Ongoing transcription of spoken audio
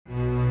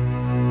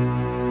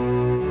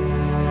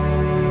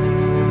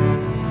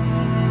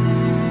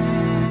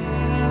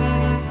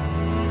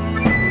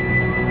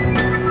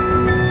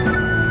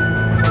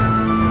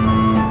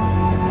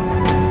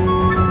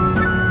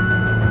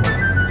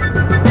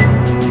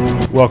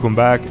Welcome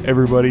back,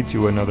 everybody,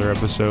 to another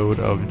episode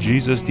of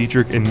Jesus,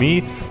 Dietrich, and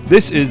Me.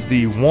 This is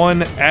the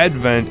one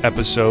Advent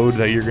episode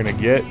that you're going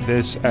to get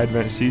this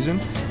Advent season.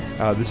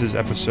 This is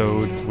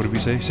episode, what did we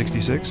say,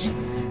 66?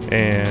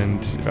 And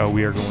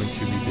we are going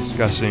to be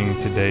discussing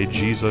today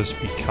Jesus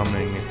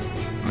becoming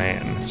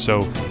man.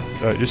 So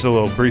just a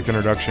little brief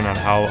introduction on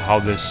how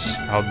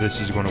this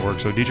is going to work.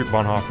 So Dietrich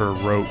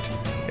Bonhoeffer wrote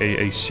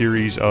a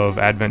series of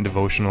Advent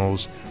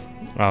devotionals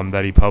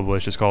that he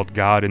published. It's called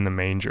God in the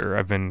Manger.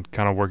 I've been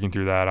kind of working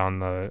through that on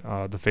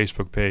the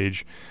Facebook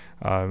page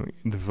over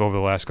the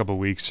last couple of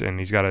weeks, and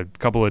he's got a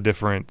couple of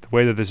different, the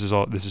way that this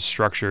is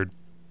structured.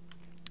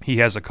 He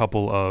has a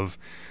couple of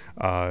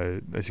I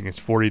think it's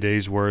 40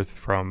 days worth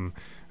from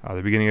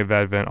the beginning of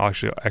Advent,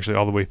 actually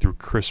all the way through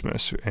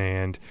Christmas,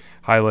 and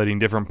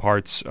highlighting different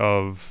parts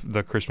of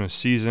the Christmas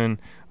season.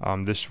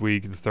 This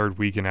week, the third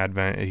week in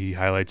Advent, he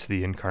highlights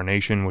the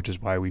incarnation, which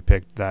is why we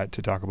picked that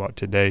to talk about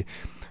today.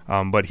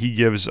 But he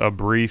gives a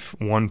brief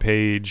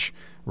one-page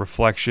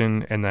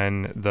reflection, and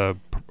then the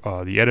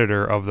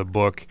editor of the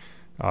book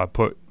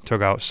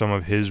took out some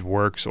of his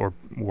works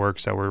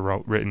that were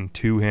written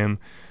to him,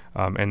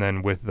 and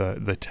then with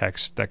the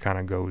text that kind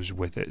of goes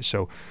with it.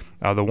 So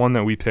the one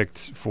that we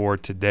picked for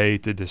today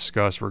to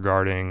discuss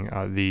regarding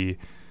the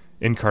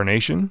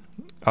incarnation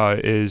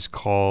is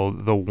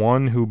called "The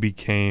One Who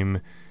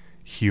Became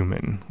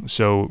Human."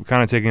 So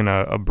kind of taking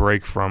a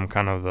break from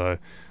kind of the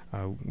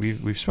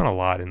we've spent a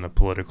lot in the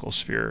political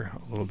sphere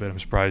a little bit. I'm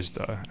surprised,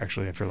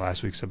 actually, after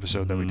last week's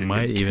episode that we didn't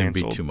might get even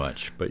canceled. be too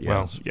much, but yes.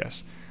 Well,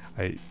 yes,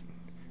 I've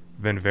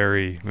been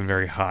very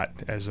hot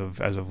as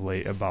of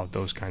late about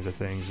those kinds of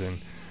things,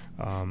 and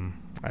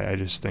I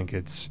just think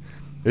it's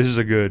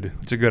a good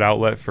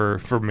outlet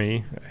for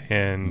me,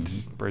 and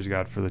praise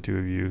God for the two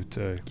of you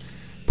to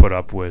put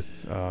up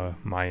with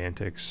my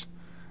antics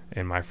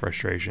and my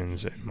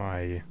frustrations and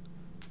my.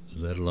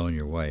 Let alone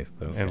your wife.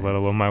 But okay. And let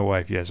alone my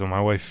wife, yeah. So my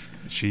wife,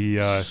 she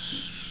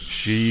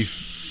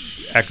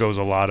echoes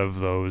a lot of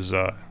those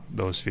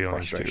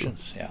feelings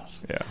frustrations, too. Yes.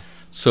 Yeah.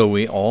 So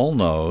we all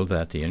know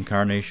that the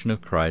incarnation of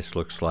Christ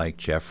looks like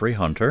Jeffrey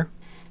Hunter,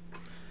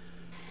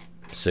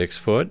 6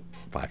 foot,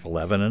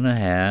 5'11 and a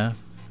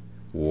half,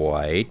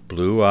 white,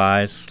 blue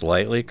eyes,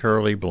 slightly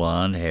curly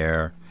blonde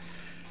hair,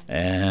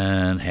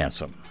 and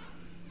handsome.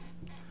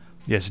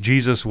 Yes,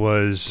 Jesus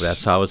was.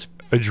 That's how it's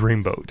a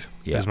dreamboat,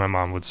 as my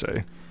mom would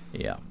say.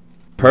 Yeah,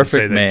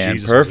 perfect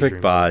man, perfect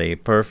body,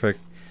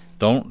 perfect.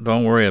 Don't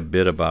worry a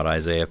bit about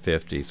Isaiah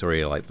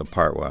 53, like the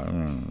part where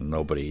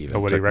nobody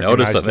even took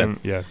notice of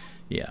him. Yeah,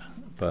 yeah.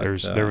 But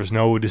there was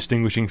no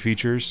distinguishing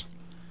features.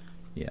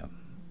 Yeah.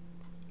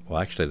 Well,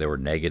 actually, there were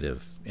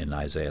negative in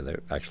Isaiah.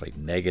 There were actually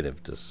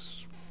negative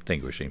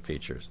distinguishing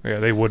features. Yeah,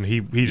 they wouldn't. He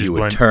just you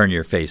would turn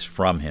your face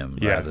from him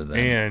rather than.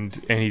 And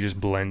he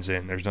just blends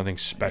in. There's nothing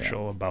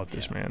special about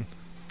this man.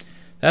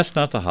 That's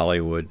not the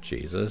Hollywood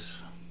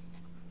Jesus.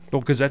 Well,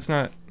 because that's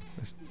not.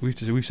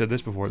 We've said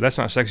this before. That's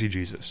not sexy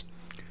Jesus.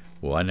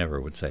 Well, I never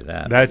would say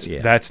that.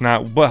 That's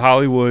not. But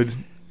Hollywood.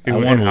 I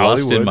want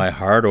lust in my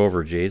heart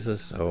over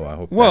Jesus. Oh, I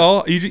hope.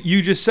 Well,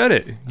 you just said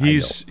it.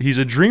 He's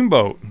a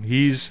dreamboat.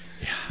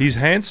 He's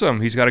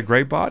handsome. He's got a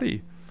great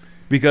body.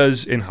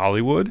 Because in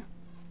Hollywood,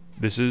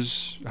 this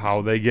is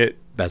how they get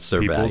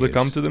people values. To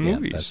come to the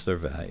movies. That's their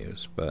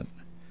values. But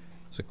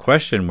the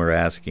question we're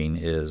asking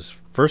is,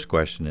 first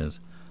question is,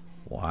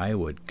 why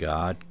would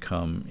God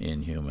come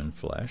in human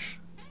flesh?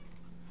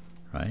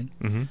 Right?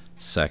 Mm-hmm.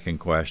 Second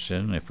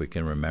question, if we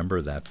can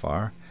remember that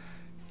far,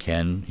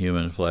 can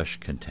human flesh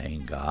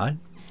contain God?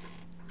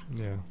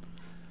 Yeah.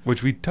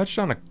 Which we touched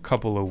on a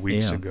couple of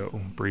weeks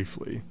ago,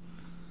 briefly.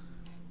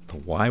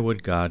 But why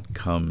would God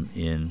come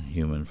in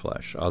human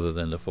flesh, other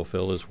than to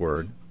fulfill his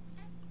word?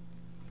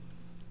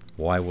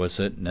 Why was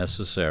it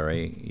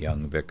necessary,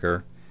 young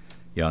vicar,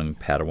 young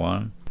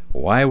Padawan,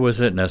 why was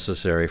it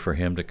necessary for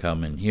him to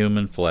come in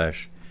human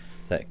flesh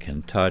that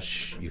can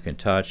touch,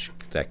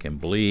 that can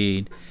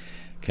bleed,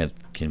 can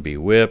be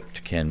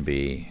whipped, can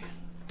be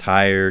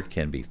tired,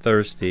 can be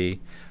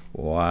thirsty?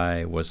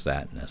 Why was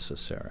that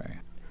necessary?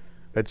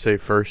 I'd say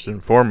first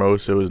and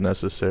foremost it was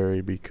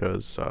necessary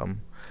because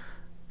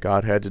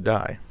God had to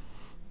die.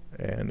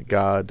 And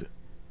God,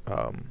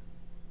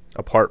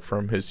 apart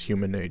from his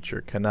human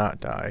nature,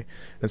 cannot die.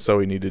 And so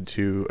he needed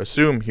to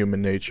assume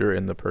human nature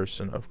in the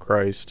person of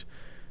Christ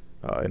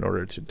in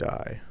order to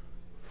die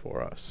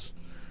for us.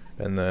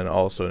 And then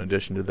also, in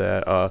addition to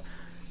that,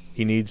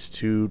 he needs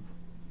to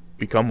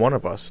become one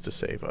of us to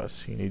save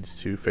us. He needs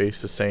to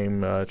face the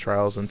same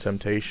trials and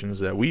temptations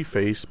that we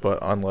face, but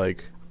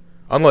unlike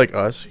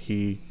us,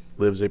 he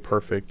lives a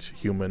perfect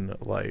human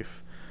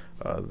life,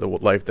 the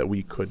life that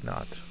we could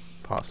not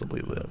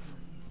possibly live.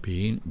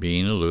 Being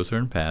a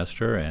Lutheran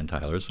pastor, and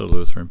Tyler's a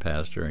Lutheran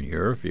pastor, and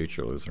you're a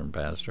future Lutheran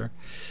pastor,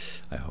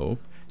 I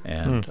hope.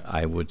 And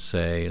I would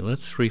say,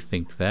 let's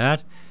rethink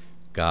that.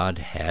 God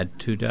had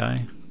to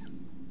die?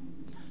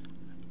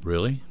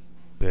 Really?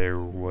 There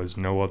was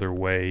no other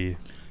way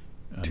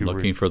I'm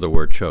looking for the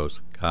word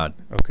chose. God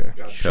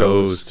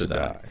chose to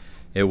die.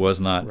 It was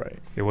not. Right.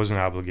 It was an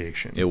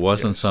obligation. It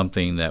wasn't Yes.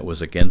 something that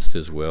was against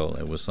his will.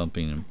 It was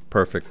something in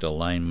perfect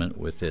alignment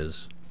with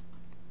his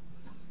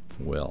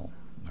will.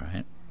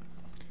 Right?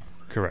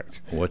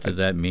 Correct. What did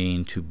that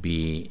mean to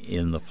be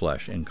in the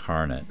flesh,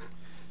 incarnate?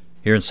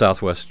 Here in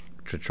Southwest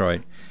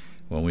Detroit,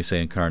 when we say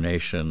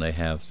incarnation, they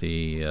have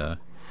the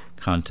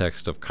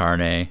context of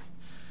carne,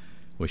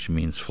 which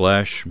means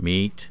flesh,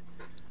 meat,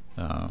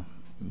 which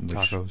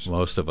Tacos.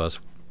 most of us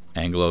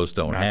Anglos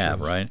don't have,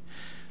 Nachos. right?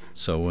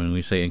 So when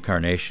we say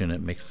incarnation,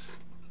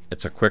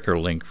 it's a quicker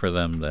link for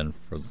them than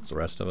for the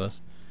rest of us.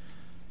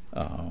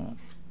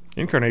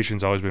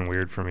 Incarnation's always been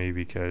weird for me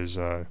because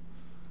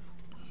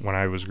when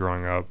I was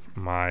growing up,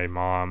 my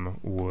mom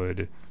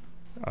would,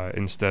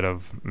 instead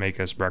of make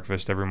us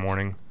breakfast every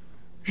morning,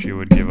 she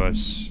would give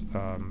us,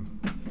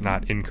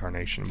 not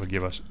incarnation, but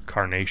give us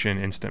carnation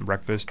instant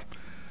breakfast,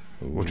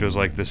 which was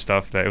like the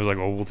stuff that, it was like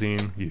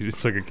Ovaltine.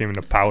 It's like it came in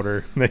a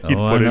powder that you'd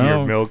put in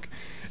your milk.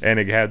 And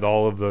it had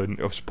all of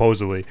the,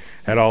 supposedly,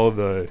 had all of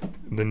the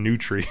the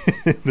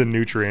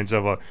nutrients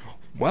of a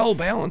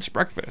well-balanced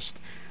breakfast.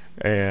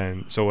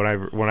 And so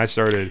when I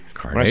started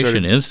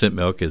Carnation instant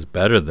milk is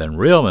better than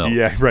real milk.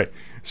 yeah, right.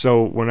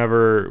 So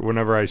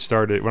whenever I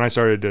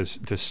started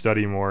to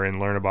study more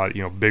and learn about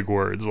big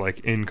words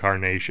like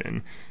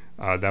incarnation,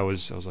 I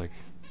was like,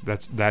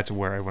 that's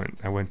where I went.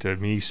 I went to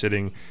me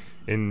sitting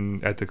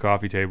at the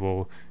coffee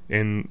table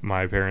in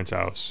my parents'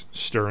 house,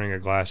 stirring a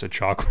glass of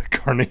chocolate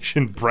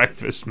carnation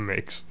breakfast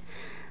mix.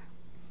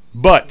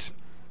 But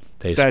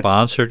They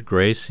sponsored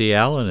Gracie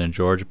Allen and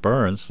George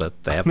Burns.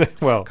 That they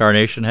have, well,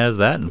 Carnation has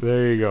that. In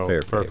there you go.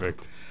 fair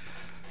Perfect.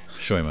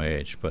 showing my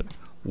age, but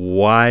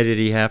why did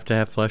he have to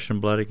have flesh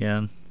and blood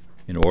again?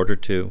 In order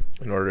to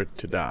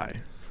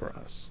die for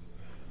us.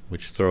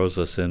 Which throws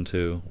us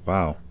into,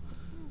 wow,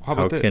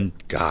 How can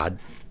God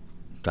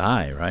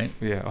die, right?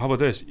 Yeah. How about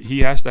this? He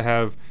has to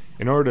have,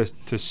 in order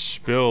to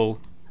spill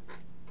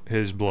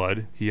his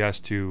blood, he has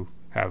to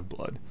have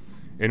blood.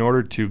 In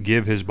order to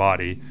give his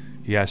body,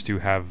 he has to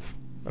have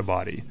a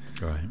body.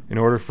 Right. In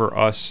order for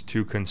us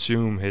to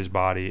consume his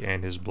body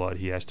and his blood,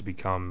 he has to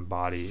become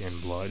body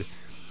and blood,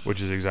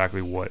 which is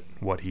exactly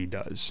what he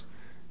does.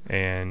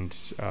 And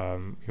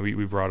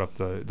we brought up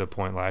the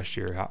point last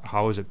year.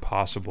 How is it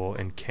possible,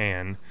 and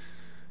can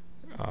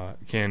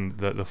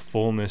the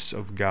fullness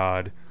of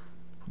God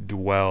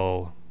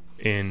dwell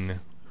in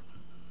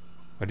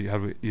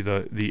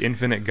the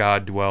infinite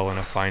God dwell in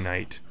a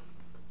finite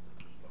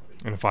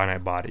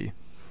body,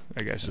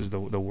 I guess is the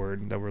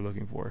word that we're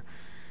looking for.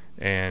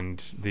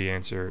 And the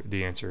answer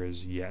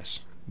is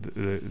yes.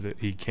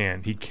 He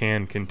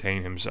can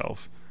contain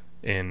himself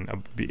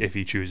if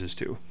he chooses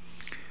to.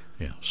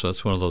 Yeah, so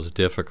it's one of those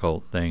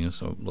difficult things.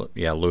 So,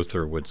 yeah,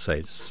 Luther would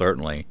say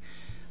certainly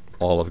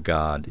all of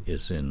God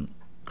is in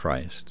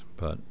Christ,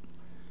 but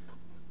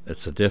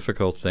it's a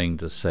difficult thing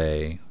to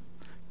say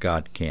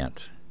God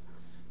can't.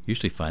 You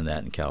usually find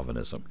that in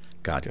Calvinism.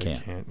 God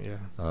can't.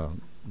 Yeah.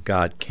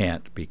 God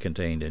can't be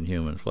contained in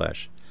human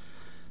flesh,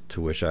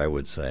 to which I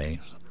would say,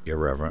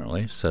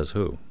 irreverently, says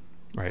who?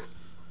 Right.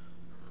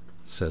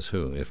 Says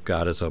who? If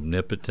God is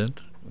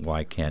omnipotent,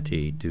 why can't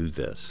he do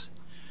this?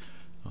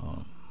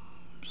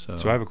 So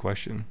I have a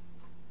question.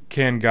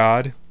 Can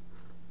God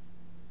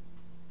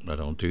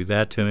don't do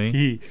that to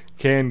me.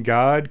 Can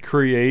God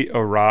create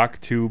a rock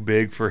too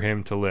big for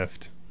him to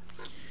lift?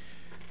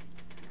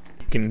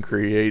 He can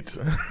create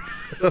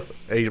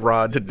a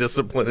rod to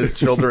discipline his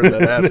children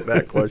that ask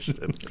that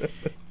question.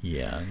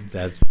 Yeah,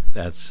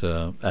 that's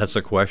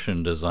a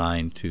question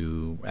designed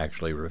to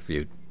actually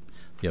refute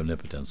the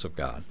omnipotence of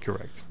God.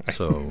 Correct.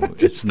 So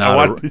it's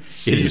not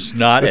it is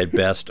not at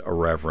best a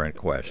reverent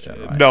question.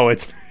 Right? No,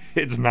 it's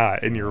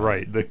not, and you're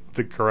right.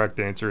 The correct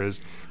answer is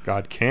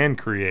God can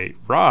create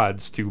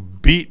rods to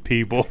beat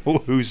people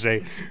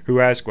who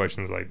ask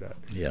questions like that.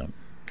 Yeah.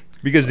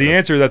 Because the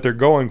answer that they're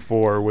going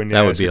for when you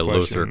that would ask be a a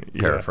question, Luther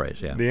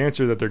paraphrase. Yeah. The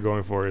answer that they're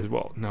going for is,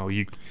 well, no,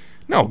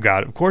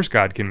 God. Of course,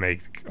 God can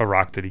make a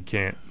rock that he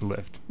can't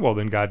lift. Well,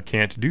 then God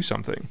can't do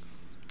something.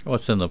 Well,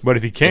 it's in the. But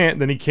if he can't,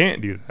 then he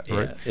can't do that. Yeah,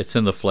 right? it's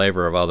in the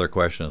flavor of other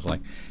questions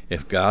like,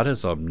 if God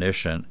is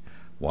omniscient,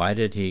 why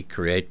did he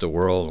create the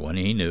world when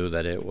he knew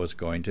that it was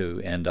going to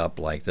end up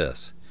like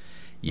this?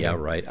 Yeah,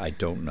 right. I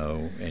don't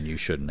know, and you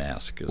shouldn't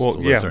ask.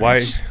 Well, yeah.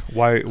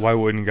 Why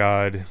wouldn't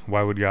God?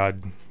 Why would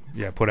God?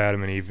 Yeah, put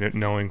Adam and Eve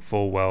knowing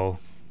full well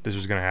this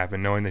was going to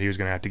happen, knowing that he was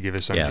going to have to give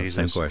his son Jesus.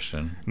 Yeah, same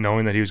question.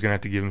 Knowing that he was going to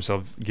have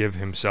to give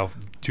himself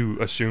to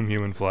assume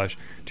human flesh,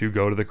 to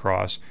go to the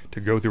cross, to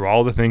go through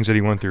all the things that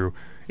he went through.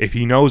 If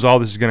he knows all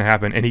this is going to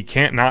happen, and he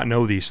can't not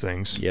know these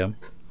things, yeah,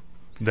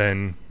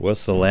 then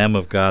was the Lamb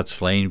of God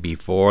slain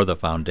before the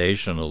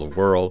foundation of the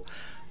world?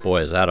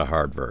 Boy, is that a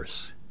hard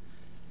verse.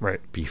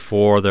 Right.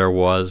 Before there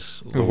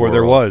was the Before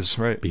there world, was,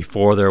 right.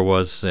 Before there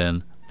was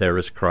sin, there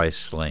is Christ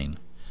slain.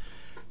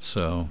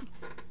 So,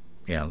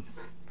 yeah,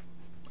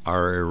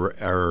 our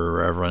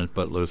irreverent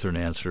but Lutheran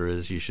answer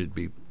is you should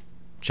be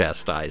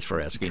chastised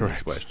for asking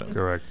these questions.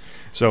 Correct.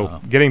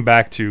 So getting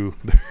back to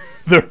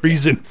the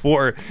reason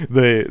for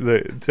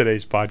the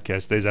today's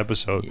podcast, today's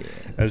episode,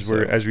 as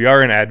we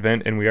are in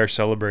Advent and we are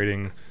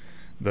celebrating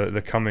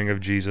the coming of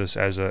Jesus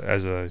as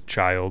a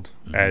child,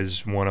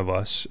 as one of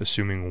us,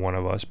 assuming one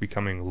of us,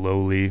 becoming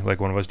lowly like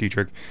one of us,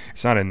 Dietrich.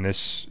 It's not in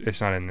this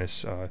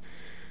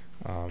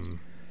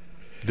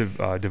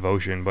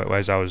devotion, but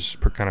as I was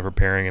kind of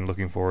preparing and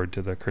looking forward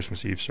to the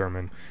Christmas Eve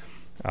sermon,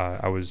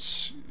 I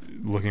was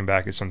looking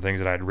back at some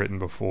things that I had written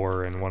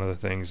before, and one of the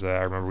things that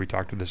I remember we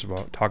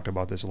talked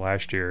about this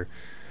last year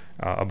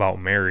about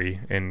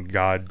Mary, and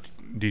God.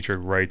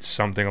 Dietrich writes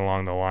something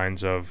along the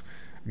lines of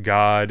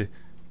God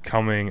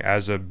coming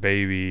as a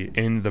baby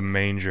in the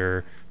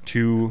manger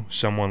to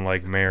someone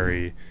like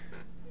Mary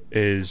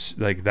is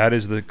like, that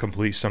is the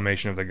complete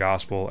summation of the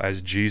gospel,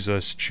 as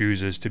Jesus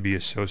chooses to be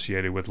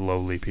associated with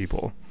lowly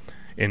people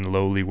in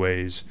lowly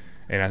ways.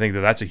 And I think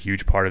that that's a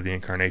huge part of the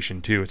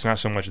incarnation too. It's not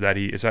so much that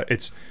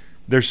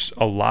there's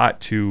a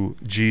lot to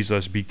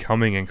Jesus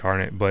becoming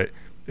incarnate, but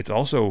it's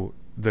also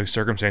the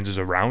circumstances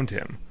around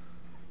him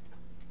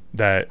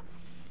that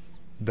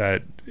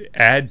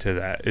add to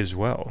that as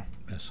well.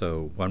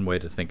 So one way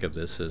to think of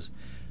this is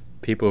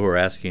people who are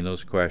asking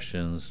those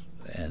questions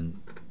and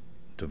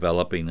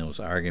developing those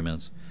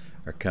arguments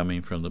are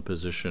coming from the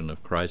position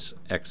of Christ's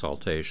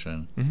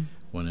exaltation,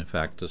 when in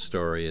fact the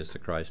story is the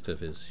Christ of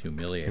his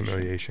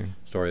humiliation.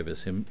 Story of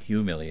his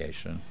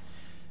humiliation.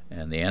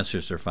 And the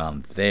answers are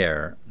found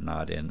there,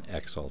 not in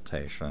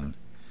exaltation.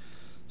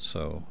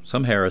 So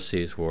some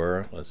heresies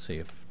were, let's see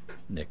if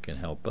Nick can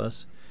help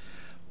us.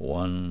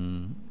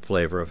 One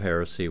flavor of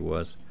heresy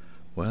was,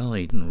 well,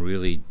 he didn't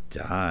really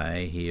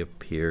die, he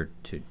appeared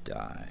to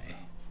die.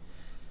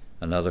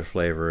 Another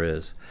flavor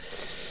is,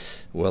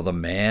 well, the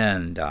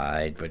man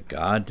died, but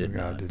God did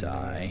not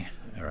die.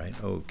 All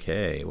right,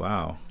 okay,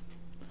 wow.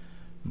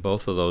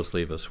 Both of those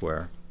leave us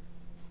where?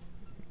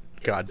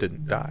 God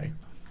didn't die.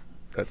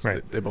 That's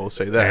right. They both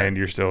say that. And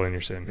you're still in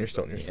your sin. You're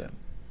still in your sin.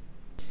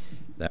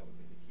 That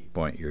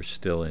point, you're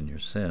still in your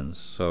sins.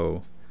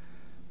 So,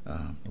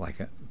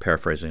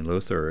 paraphrasing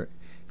Luther,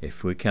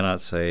 if we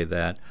cannot say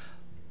that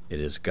it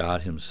is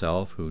God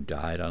himself who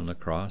died on the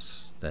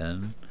cross,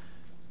 then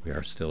we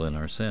are still in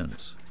our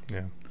sins.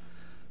 Yeah.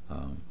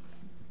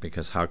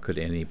 Because how could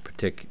any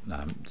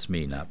it's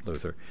me, not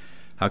Luther,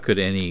 how could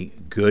any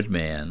good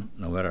man,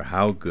 no matter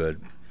how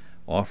good,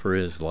 offer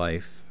his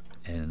life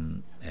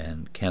and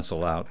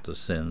cancel out the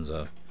sins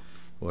of,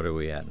 what are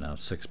we at now,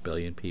 6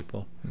 billion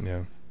people?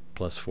 Yeah.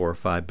 Plus 4 or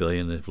 5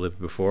 billion that have lived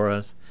before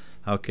us?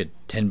 How could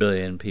 10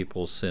 billion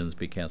people's sins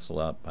be canceled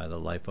out by the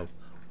life of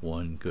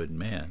one good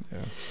man? Yeah.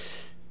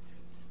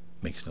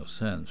 Makes no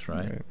sense,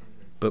 right?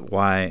 But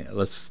why,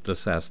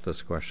 let's ask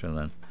this question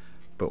then,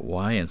 but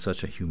why in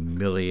such a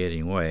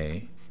humiliating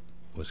way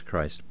was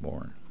Christ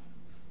born?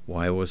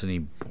 Why wasn't he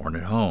born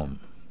at home?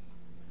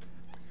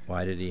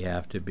 Why did he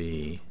have to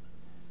be,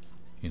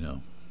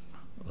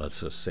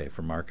 let's just say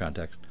from our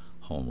context,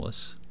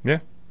 homeless? Yeah.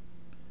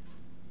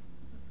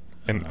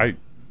 And I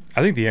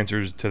think the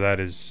answer to that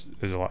is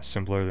a lot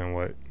simpler than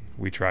what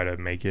we try to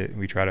make it.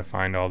 We try to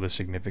find all the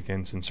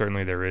significance, and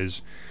certainly there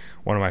is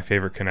one of my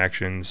favorite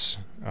connections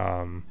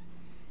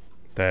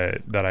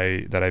that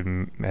I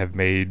have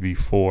made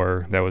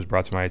before that was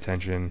brought to my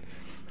attention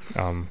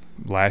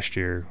last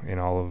year in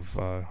all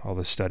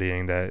the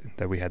studying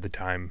that we had the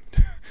time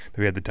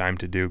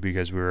to do,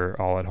 because we were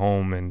all at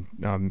home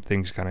and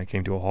things kind of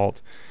came to a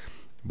halt.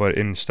 But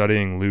in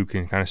studying Luke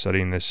and kind of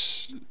studying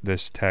this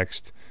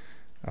text,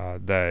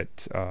 especially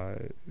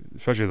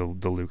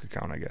the Luke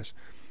account, I guess,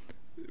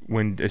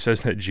 when it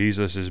says that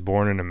Jesus is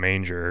born in a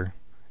manger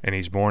and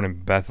he's born in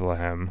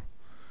Bethlehem,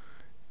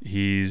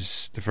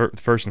 he's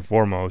first and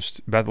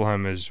foremost,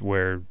 Bethlehem is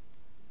where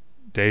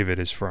David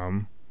is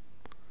from.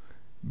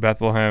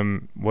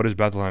 Bethlehem, what does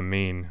Bethlehem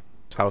mean?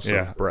 House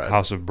of bread.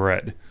 House of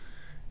bread.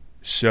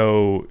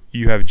 So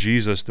you have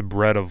Jesus, the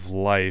bread of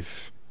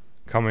life,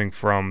 coming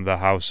from the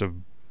house of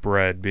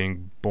bread,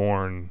 being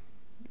born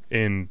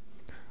in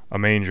a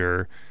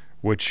manger,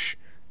 which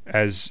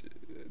as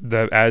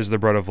the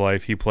bread of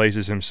life, he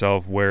places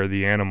himself where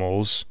the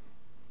animals,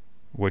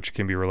 which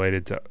could be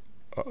related to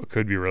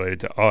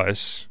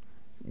us,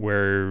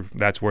 where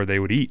that's where they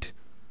would eat.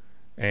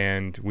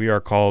 And we are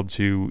called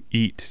to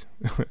eat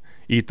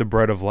the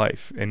bread of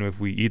life. And if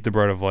we eat the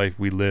bread of life,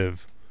 we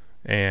live.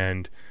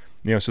 And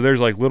so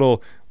there's like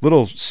little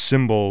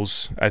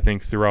symbols, I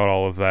think, throughout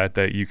all of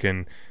that you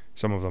can,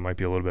 some of them might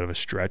be a little bit of a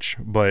stretch,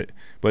 but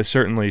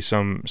certainly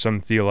some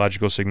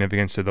theological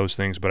significance to those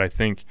things. But I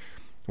think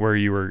what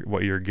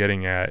you're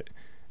getting at,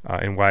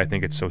 and why I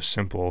think it's so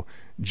simple,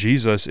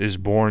 Jesus is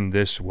born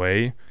this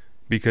way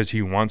because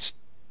he wants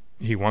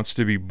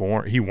to be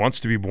born. He wants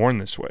to be born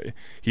this way.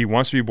 He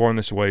wants to be born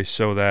this way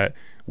so that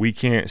we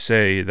can't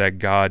say that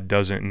God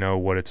doesn't know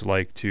what it's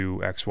like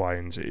to X, Y,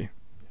 and Z.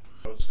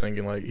 I was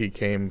thinking like he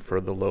came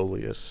for the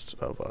lowliest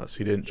of us.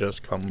 He didn't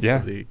just come for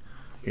the,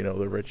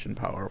 the rich and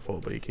powerful,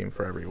 but he came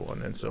for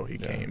everyone, and so he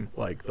came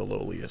like the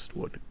lowliest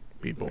would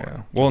be born.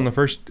 Yeah. Well, and the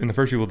first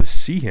people to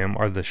see him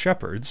are the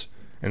shepherds,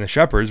 And the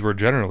shepherds were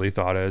generally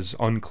thought as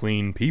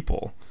unclean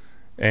people,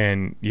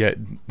 and yet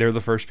they're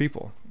the first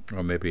people.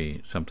 Or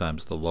maybe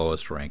sometimes the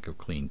lowest rank of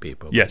clean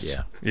people. Yes.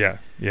 Yeah. Yeah.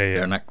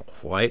 They're not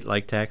quite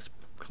like tax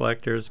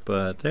collectors,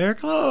 but they're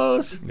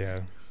close.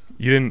 Yeah.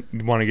 You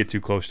didn't want to get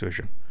too close to it.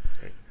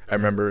 I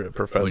remember a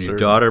professor. When your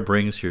daughter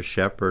brings your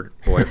shepherd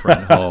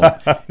boyfriend home,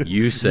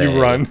 you say, You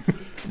run.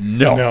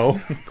 No.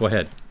 No. Go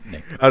ahead,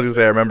 Nick. I was going to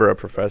say, I remember a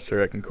professor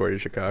at Concordia,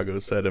 Chicago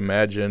said,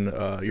 imagine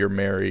you're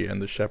Mary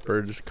and the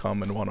shepherds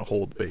come and want to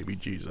hold baby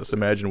Jesus.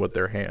 Imagine what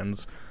their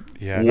hands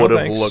would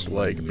have looked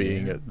like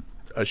being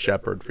a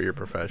shepherd for your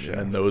profession.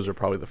 And those are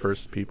probably the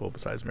first people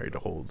besides Mary to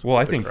hold. Well,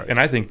 I think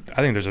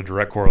there's a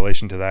direct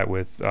correlation to that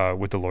with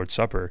the Lord's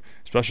Supper,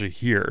 especially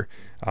here,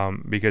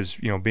 because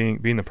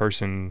being the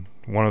person,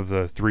 one of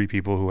the three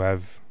people who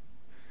have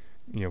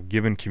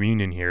given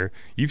communion here,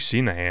 you've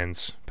seen the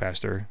hands,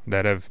 Pastor,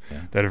 that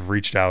have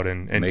reached out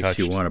and makes touched.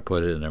 You want to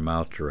put it in their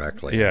mouth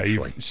directly. Yeah,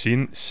 actually.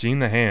 you've seen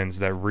the hands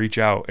that reach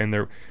out and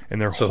they're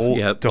hold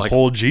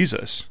hold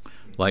Jesus.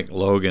 Like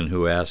Logan,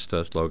 who asked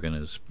us. Logan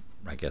is,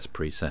 I guess,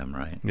 pre-sem,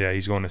 right? Yeah,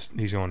 he's going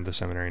to the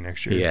seminary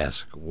next year. He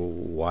asked,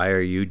 "Why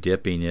are you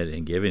dipping it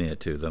and giving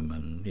it to them?"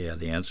 And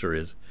the answer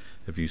is,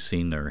 "Have you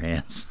seen their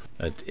hands?"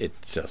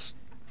 It's just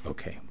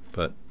okay,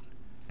 but.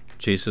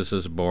 Jesus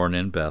is born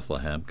in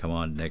Bethlehem. Come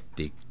on, Nick,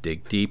 dig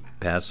deep.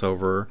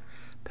 Passover.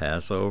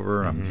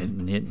 Mm-hmm.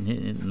 I'm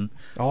hitting.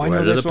 Oh, I know.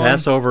 Where do the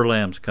Passover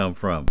lambs come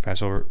from?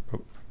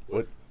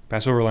 What?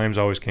 Passover lambs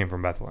always came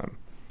from Bethlehem.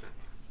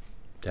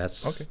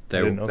 That's okay.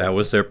 That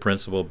was their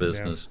principal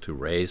business, to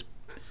raise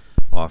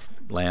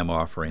lamb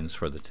offerings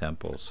for the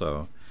temple.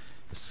 So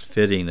it's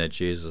fitting that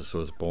Jesus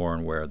was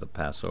born where the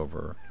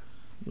Passover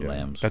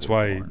lambs. That's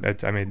why.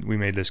 We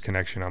made this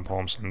connection on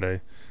Palm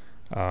Sunday.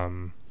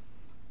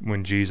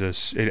 When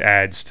it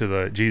adds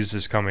to Jesus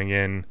is coming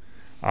in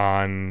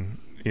on,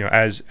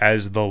 as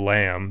the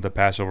lamb, the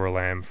Passover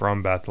lamb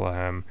from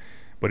Bethlehem,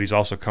 but he's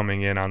also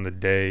coming in on the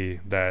day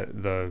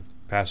that the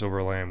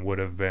Passover lamb would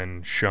have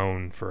been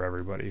shown for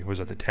everybody. Was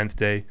it the 10th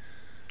day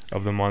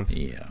of the month?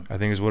 Yeah, I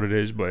think is what it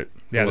is. But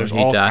there's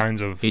all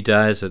kinds of. He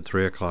dies at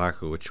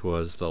 3:00, which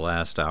was the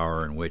last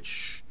hour in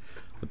which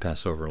the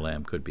Passover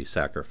lamb could be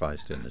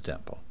sacrificed in the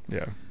temple.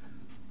 Yeah,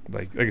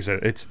 like I said,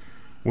 it's.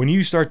 When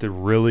you start to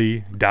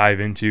really dive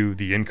into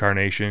the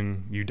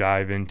incarnation, you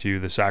dive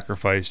into the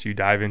sacrifice, you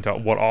dive into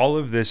what all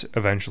of this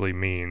eventually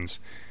means,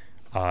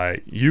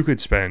 you could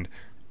spend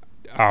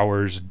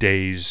hours,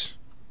 days,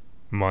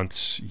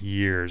 months,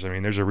 years. I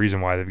mean, there's a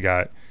reason why they've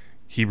got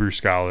Hebrew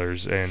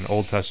scholars and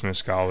Old Testament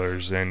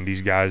scholars and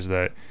these guys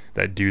that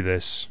do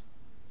this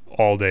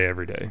all day,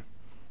 every day,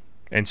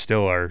 and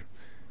still are.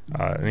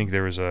 I think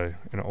there was an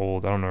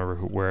old, I don't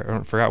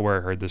remember I forgot where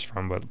I heard this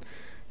from, but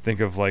think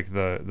of like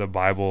the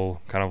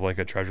Bible kind of like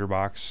a treasure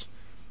box,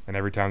 and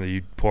every time that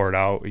you pour it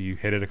out, you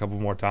hit it a couple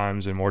more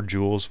times and more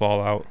jewels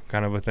fall out,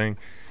 kind of a thing,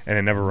 and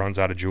it never runs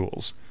out of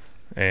jewels.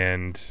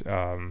 And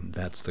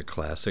that's the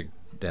classic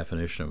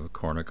definition of a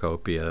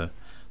cornucopia,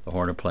 the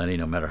horn of plenty.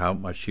 No matter how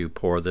much you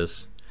pour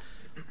this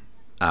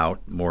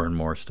out, more and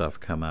more stuff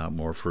come out,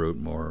 more fruit,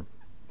 more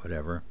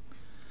whatever.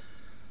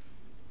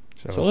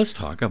 So let's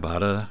talk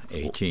about a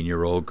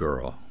 18-year-old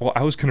girl. Well,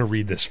 I was going to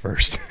read this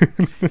first.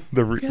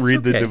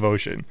 Read the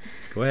devotion.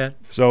 Go ahead.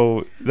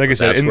 So, I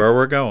said, that's where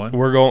we're going.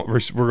 We're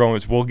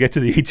going. We'll get to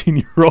the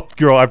 18-year-old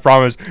girl. I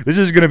promise. This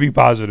is going to be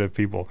positive,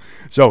 people.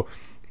 So,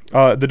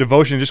 the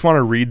devotion. Just want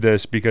to read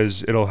this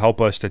because it'll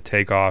help us to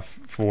take off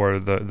for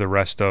the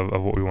rest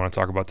of what we want to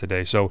talk about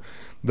today. So,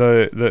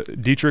 the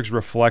Dietrich's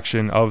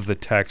reflection of the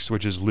text,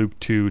 which is Luke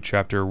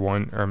chapter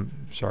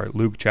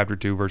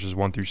 2, verses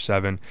 1 through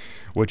 7.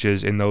 Which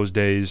is, in those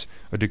days,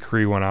 a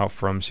decree went out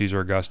from Caesar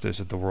Augustus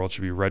that the world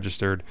should be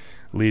registered,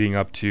 leading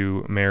up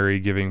to Mary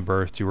giving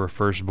birth to her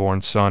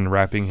firstborn son,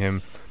 wrapping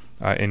him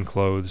in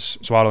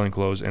swaddling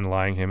clothes, and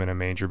lying him in a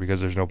manger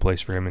because there's no place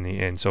for him in the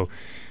inn. So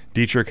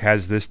Dietrich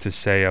has this to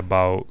say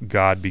about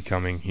God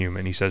becoming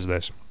human. He says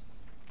this.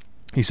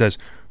 He says,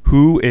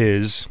 "Who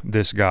is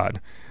this God?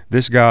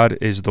 This God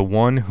is the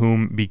one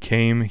who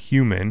became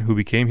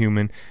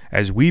human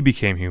as we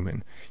became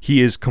human. He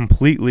is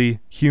completely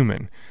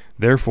human.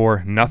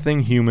 Therefore,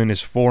 nothing human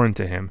is foreign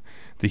to him.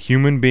 The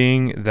human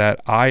being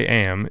that I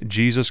am,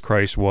 Jesus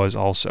Christ was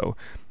also.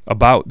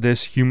 About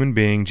this human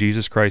being,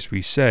 Jesus Christ,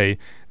 we say,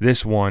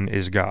 this one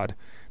is God.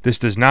 This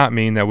does not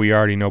mean that we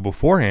already know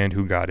beforehand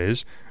who God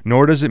is,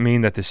 nor does it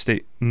mean that the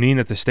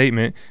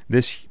statement,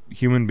 this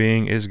human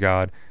being is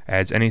God,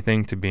 adds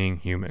anything to being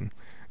human.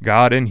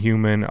 God and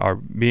human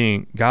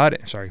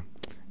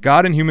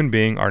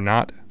being are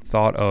not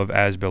thought of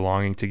as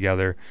belonging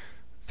together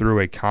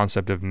through a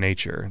concept of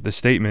nature. The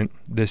statement,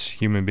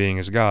 this human being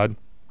is God,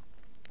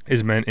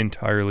 is meant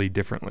entirely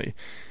differently.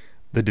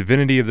 The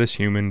divinity of this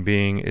human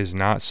being is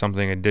not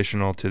something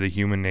additional to the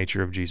human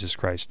nature of Jesus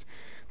Christ.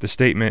 The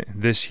statement,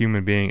 this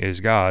human being is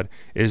God,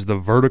 is the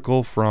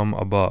vertical from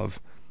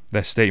above.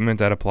 The statement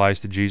that applies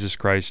to Jesus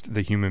Christ,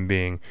 the human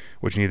being,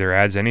 which neither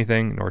adds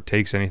anything nor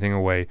takes anything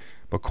away,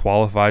 but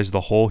qualifies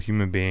the whole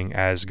human being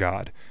as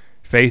God.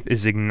 Faith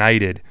is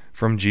ignited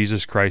from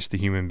Jesus Christ, the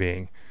human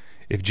being.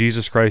 If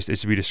Jesus Christ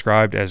is to be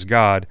described as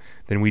God,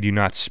 then we do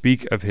not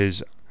speak of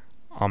his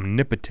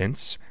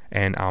omnipotence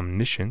and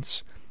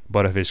omniscience,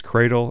 but of his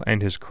cradle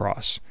and his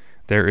cross.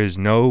 There is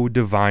no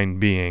divine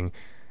being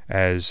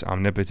as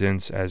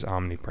omnipotence as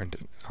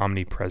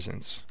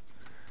omnipresence.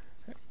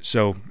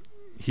 So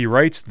he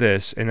writes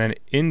this, and then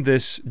in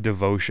this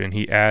devotion,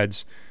 he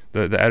adds,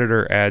 the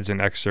editor adds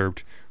an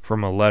excerpt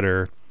from a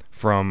letter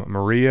from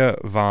Maria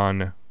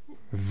von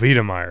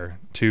Wedemeyer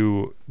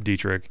to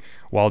Dietrich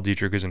while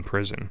Dietrich is in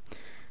prison.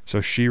 So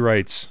she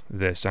writes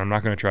this. I'm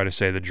not going to try to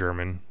say the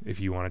German. If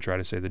you want to try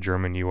to say the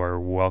German, you are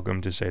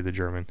welcome to say the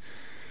German.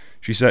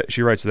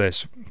 She writes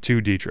this to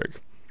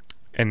Dietrich.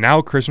 And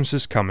now Christmas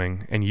is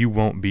coming, and you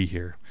won't be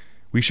here.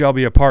 We shall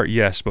be apart,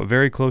 yes, but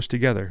very close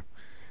together.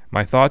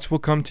 My thoughts will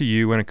come to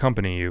you and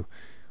accompany you.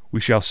 We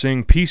shall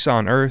sing peace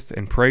on earth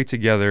and pray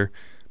together,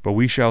 but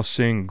we shall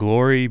sing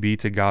glory be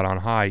to God on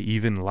high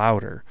even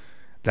louder.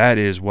 That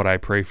is what I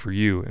pray for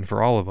you and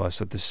for all of us,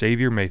 that the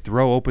Savior may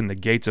throw open the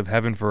gates of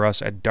heaven for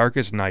us at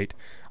darkest night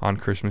on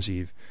Christmas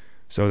Eve,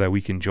 so that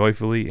we can be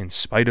joyful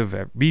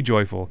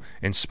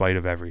in spite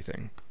of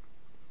everything.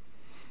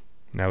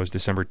 And that was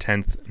December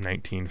 10th,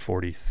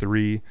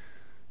 1943.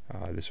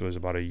 This was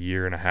about a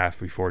year and a half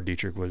before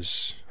Dietrich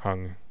was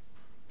hung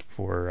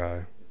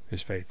for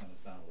his faith.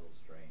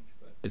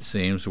 It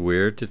seems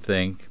weird to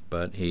think,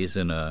 but he's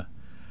in a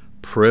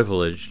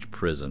privileged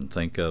prison.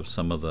 Think of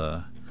some of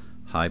the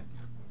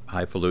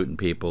highfalutin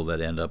people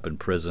that end up in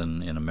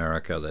prison in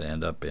America, that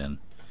end up in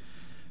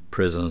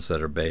prisons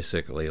that are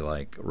basically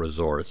like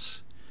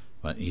resorts.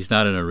 But he's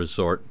not in a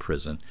resort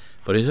prison,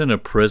 but he's in a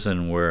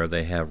prison where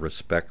they have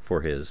respect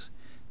for his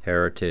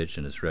heritage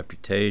and his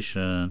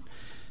reputation,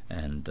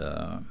 and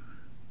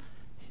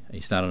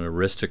he's not an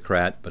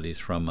aristocrat, but he's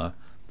from a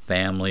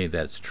family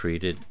that's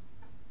treated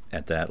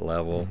at that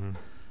level.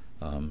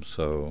 Mm-hmm.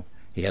 So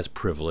he has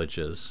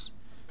privileges,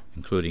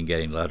 including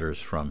getting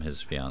letters from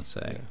his fiancee.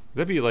 Yeah.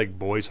 That'd be like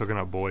boys hooking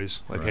up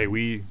boys. Like, right. Hey,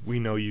 we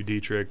know you,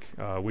 Dietrich.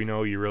 We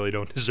know you really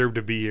don't deserve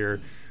to be here,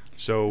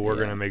 so we're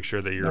going to make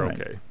sure that you're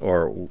okay.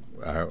 Or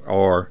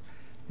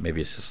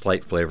maybe it's a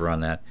slight flavor on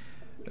that.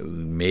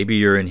 Maybe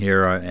you're in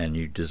here and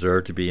you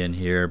deserve to be in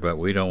here, but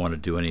we don't want to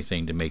do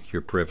anything to make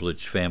your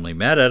privileged family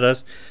mad at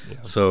us. Yeah.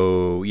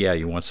 So,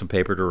 you want some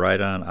paper to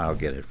write on? I'll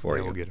get it for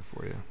you. We'll get it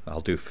for you.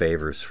 I'll do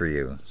favors for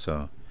you.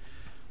 So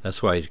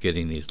that's why he's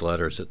getting these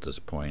letters at this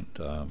point.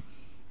 So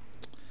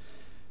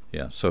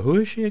who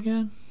is she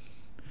again?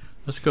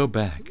 Let's go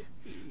back.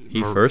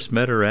 He first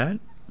met her at?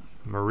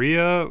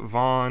 Maria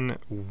von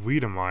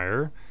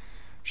Wedemeyer.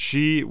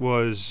 She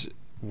was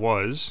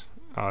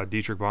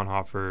Dietrich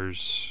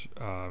Bonhoeffer's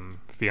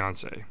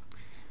fiance,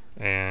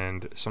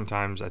 and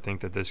sometimes I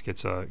think that this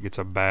gets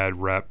a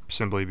bad rep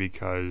simply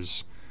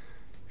because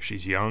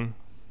she's young.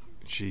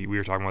 We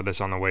were talking about this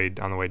on the way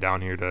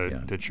down here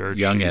to church.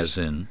 Young as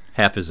in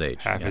half his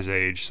age. His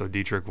age. So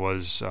Dietrich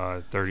was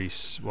 30.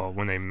 Well,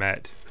 when they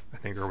met, I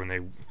think, or when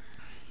they,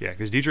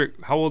 because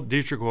Dietrich. How old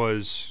Dietrich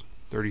was?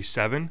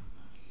 37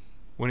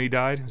 when he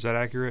died. Is that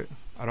accurate?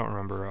 I don't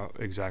remember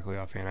exactly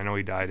offhand. I know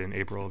he died in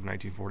April of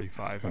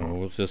 1945.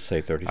 We'll just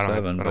say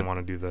 37. I don't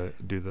want to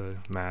do the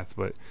math,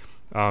 but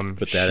at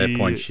that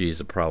point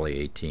she's probably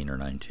 18 or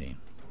 19.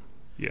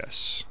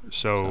 Yes.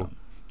 So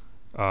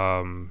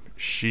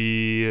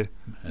she.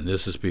 And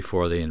this is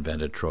before they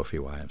invented trophy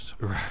wives.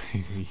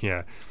 Right.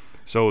 Yeah.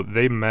 So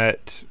they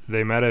met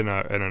in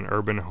an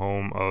urban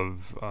home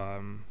of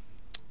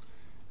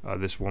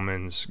this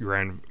woman's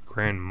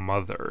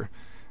grandmother,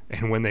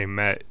 and when they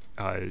met,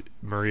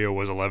 Maria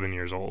was 11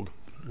 years old,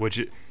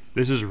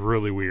 this is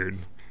really weird.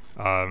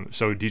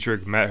 So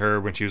Dietrich met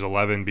her when she was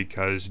 11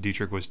 because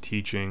Dietrich was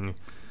teaching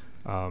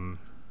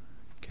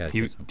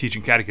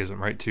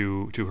catechism, right,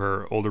 to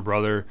her older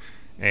brother,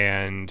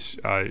 and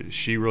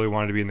she really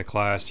wanted to be in the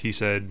class. He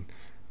said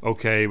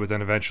okay, but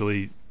then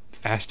eventually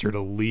asked her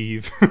to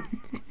leave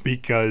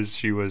because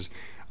she was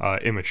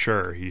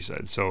immature, he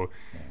said. So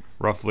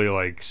roughly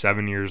like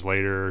 7 years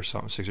later, or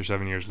 6 or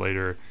 7 years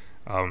later,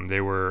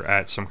 they were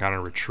at some kind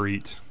of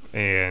retreat,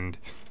 and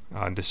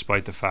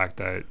despite the fact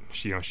that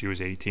she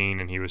was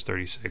 18 and he was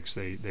 36,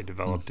 they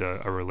developed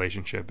a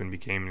relationship and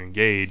became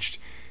engaged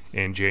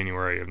in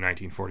January of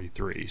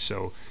 1943.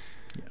 So,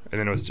 and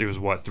then it was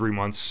what, 3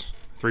 months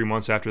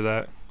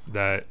after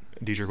that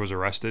Dietrich was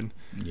arrested.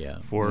 Yeah,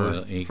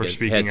 for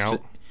speaking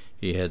out.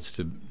 He heads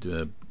to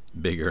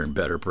bigger and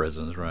better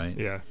prisons, right?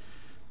 Yeah.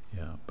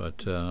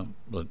 But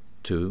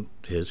to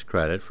his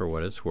credit, for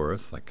what it's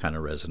worth, that kind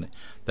of resonate.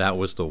 That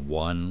was the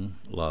one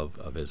love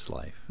of his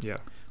life. Yeah.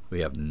 We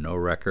have no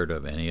record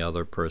of any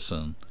other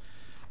person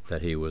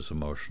that he was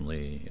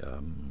emotionally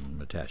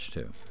attached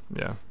to.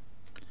 Yeah.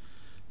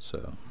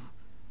 So.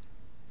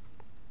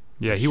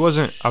 Yeah, he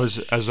wasn't.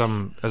 As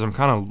I'm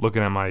kind of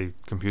looking at my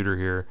computer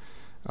here.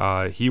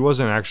 He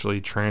wasn't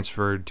actually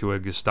transferred to a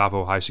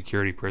Gestapo high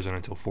security prison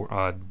until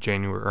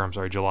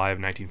July of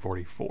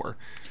 1944.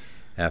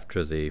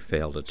 After the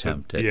failed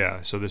attempt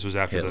at so this was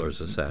after Hitler's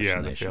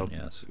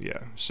assassination.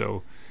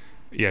 So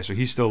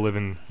he's still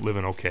living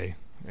okay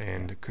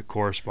and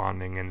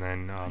corresponding, and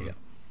then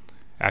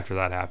after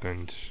that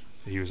happened,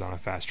 he was on a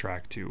fast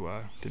track to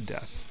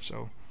death.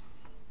 So,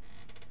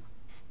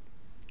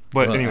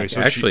 but well, anyway,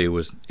 so actually,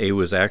 it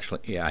was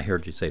actually, yeah, I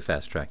heard you say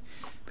fast track.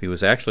 He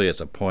was actually at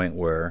the point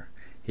where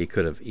he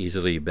could have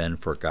easily been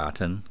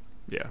forgotten.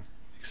 Yeah.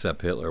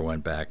 Except Hitler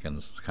went back and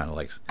was kind of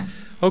like,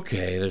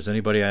 okay, does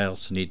anybody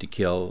else need to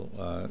kill?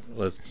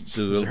 Let's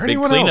do a big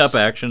cleanup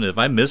action. If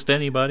I missed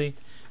anybody,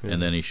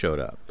 and then he showed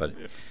up. But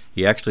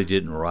he actually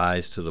didn't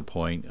rise to the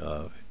point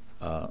of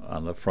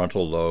on the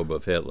frontal lobe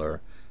of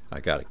Hitler, I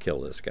got to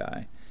kill this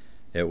guy.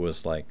 It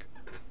was like,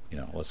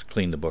 let's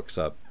clean the books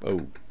up.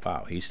 Oh,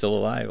 wow, he's still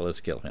alive. Let's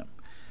kill him.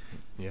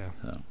 Yeah.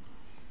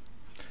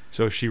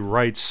 So she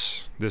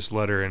writes this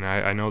letter, and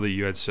I know that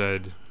you had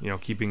said,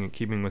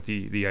 keeping with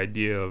the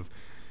idea of,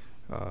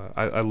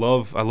 I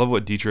love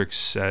what Dietrich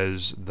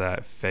says,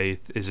 that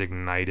faith is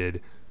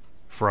ignited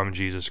from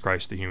Jesus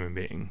Christ, the human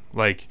being.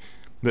 Like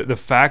the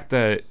fact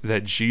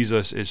that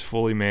Jesus is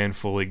fully man,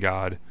 fully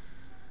God,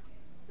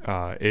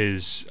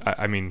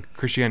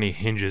 Christianity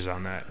hinges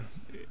on that.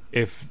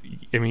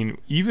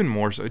 Even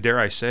more so, dare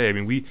I say,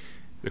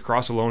 the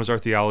cross alone is our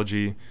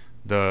theology.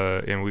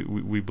 And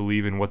we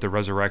believe in what the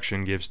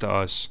resurrection gives to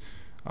us.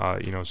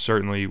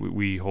 Certainly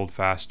we hold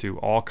fast to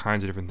all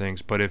kinds of different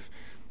things. But if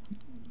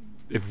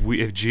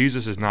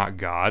Jesus is not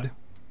God,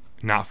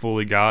 not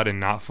fully God and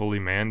not fully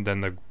man,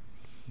 then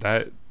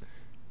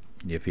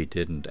if he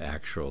didn't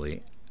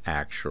actually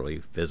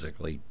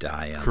physically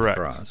die on correct.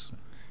 The cross,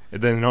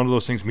 then none of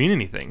those things mean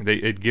anything.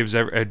 It gives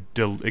a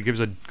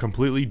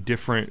completely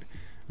different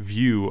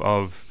view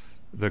of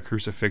the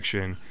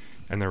crucifixion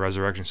and the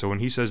resurrection. So when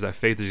he says that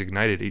faith is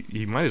ignited,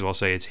 he might as well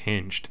say it's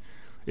hinged.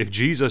 If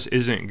Jesus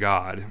isn't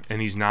God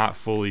and he's not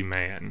fully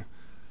man,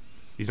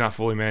 not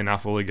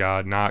fully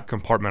God, not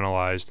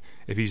compartmentalized,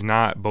 if he's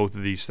not both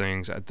of these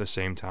things at the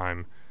same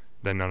time,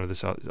 then none of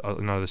this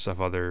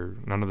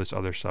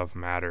other stuff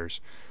matters.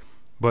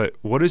 But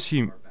what is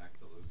he?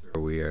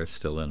 We are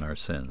still in our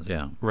sins.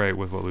 Yeah. Right,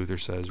 with what Luther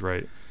says,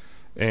 right.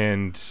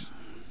 And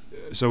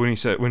so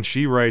when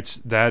she writes,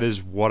 that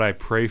is what I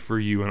pray for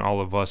you and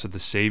all of us, that the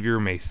Savior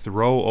may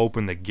throw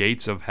open the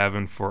gates of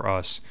heaven for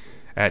us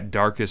at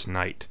darkest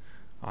night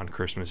on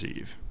Christmas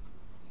Eve.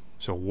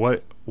 So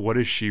what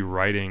is she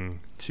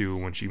writing to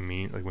when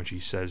she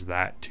says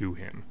that to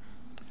him?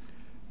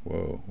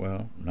 Whoa,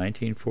 well,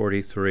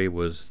 1943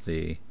 was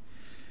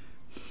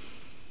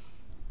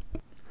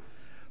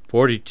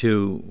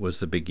 42 was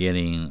the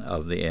beginning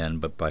of the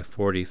end, but by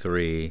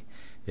 43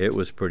 it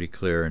was pretty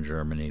clear in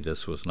Germany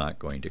this was not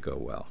going to go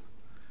well.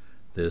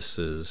 This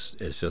is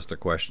just a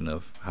question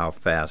of how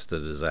fast the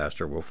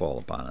disaster will fall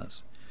upon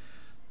us.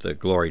 The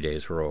glory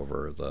days were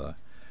over.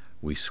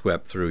 We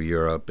swept through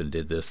Europe and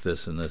did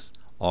this, and this,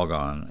 all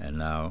gone. And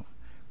now,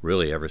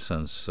 really, ever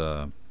since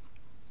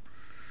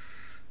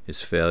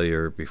his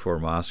failure before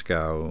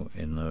Moscow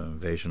in the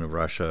invasion of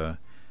Russia,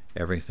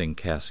 everything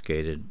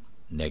cascaded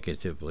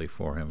negatively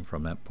for him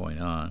from that point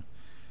on.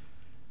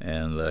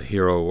 And the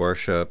hero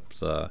worship,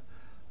 the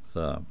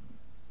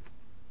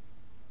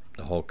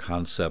whole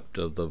concept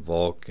of the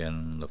Volk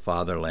and the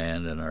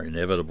fatherland and our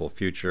inevitable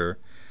future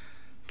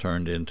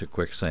turned into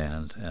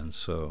quicksand. And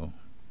so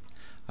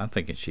I'm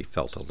thinking she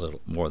felt a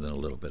little more than a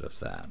little bit of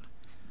that.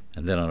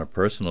 And then on a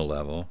personal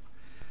level,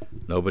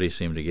 nobody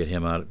seemed to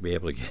be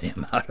able to get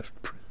him out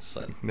of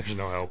prison. There's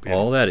no help.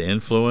 All that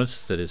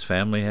influence that his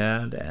family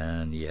had,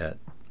 and yet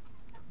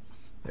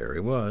there he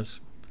was.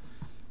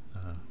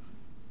 Of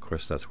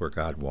course, that's where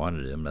God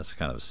wanted him. That's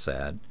kind of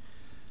sad.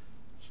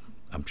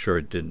 I'm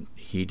sure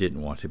he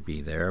didn't want to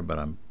be there, but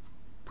I'm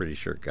pretty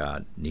sure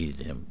God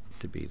needed him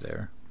to be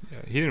there.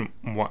 Yeah, he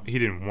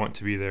didn't want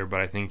to be there,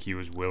 but I think he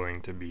was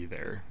willing to be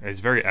there. It's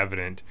very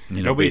evident.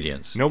 In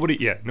obedience.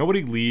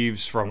 Nobody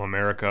leaves from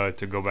America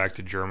to go back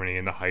to Germany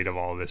in the height of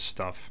all this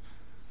stuff.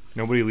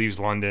 Nobody leaves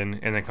London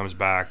and then comes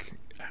back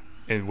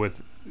and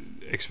with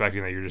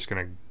expecting that you're just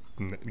going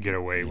to get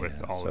away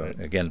with all of it.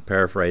 Again,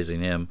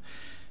 paraphrasing him,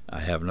 I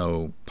have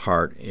no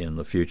part in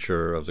the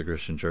future of the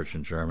Christian church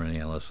in Germany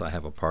unless I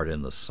have a part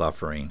in the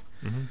suffering.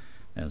 Mm-hmm.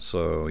 And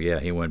so,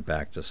 he went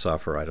back to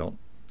suffer. I don't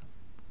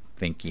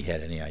think he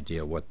had any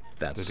idea what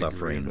that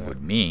suffering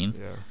would mean,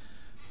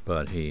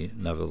 but he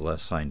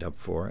nevertheless signed up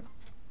for it.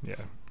 Yeah.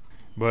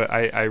 But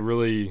I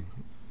really,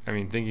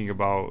 thinking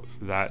about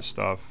that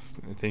stuff,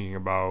 thinking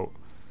about,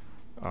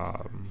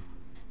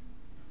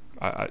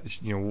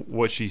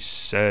 what she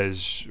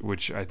says,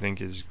 which I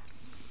think is,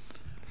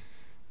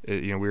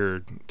 we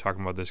were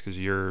talking about this because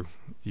your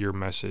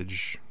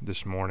message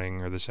this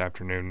morning or this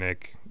afternoon,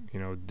 Nick,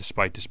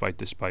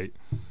 despite,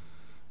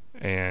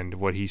 and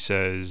what he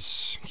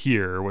says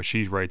here, what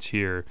she writes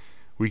here,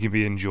 we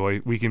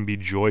can be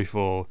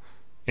joyful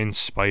in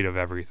spite of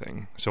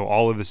everything. So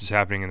all of this is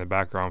happening in the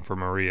background for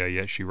Maria,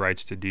 yet she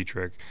writes to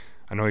Dietrich,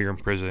 I know you're in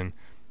prison,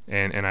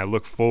 and I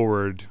look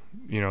forward,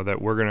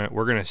 that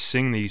we're gonna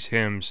sing these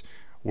hymns.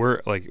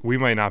 We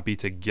might not be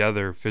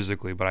together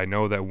physically, but I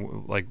know that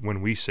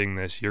when we sing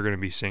this, you're gonna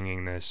be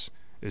singing this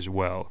as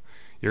well.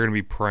 You're gonna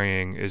be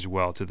praying as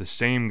well to the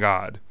same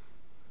God,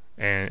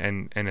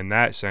 and in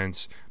that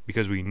sense,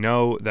 because we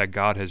know that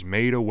God has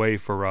made a way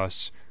for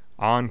us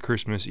on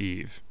Christmas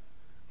Eve.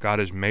 God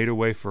has made a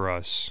way for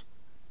us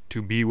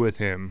to be with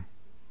him,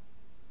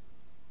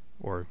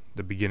 or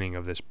the beginning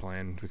of this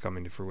plan to come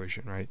into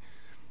fruition, right?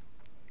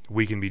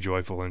 We can be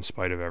joyful in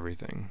spite of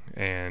everything.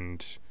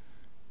 And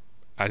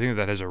I think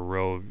that has a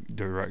real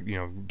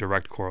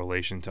direct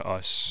correlation to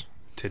us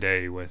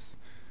today with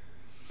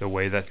the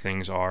way that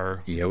things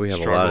are. Yeah, we have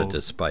a lot of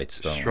despites,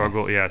 don't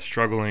we?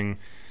 Struggling,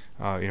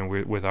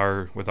 with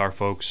our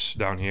folks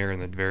down here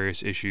and the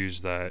various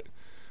issues that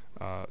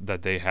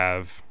they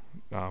have,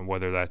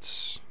 whether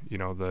that's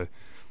the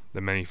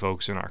many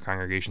folks in our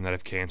congregation that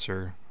have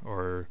cancer,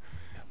 or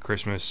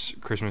Christmas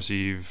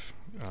Eve,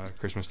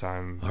 Christmas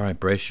time. All right,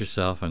 brace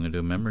yourself. I'm going to do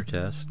a memory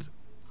test.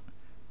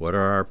 What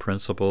are our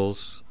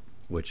principles?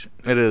 Which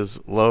it is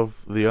love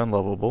the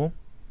unlovable,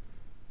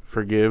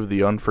 forgive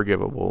the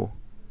unforgivable,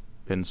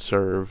 and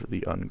serve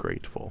the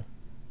ungrateful.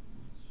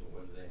 So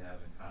what do they have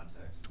in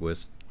context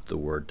with the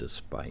word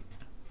despite?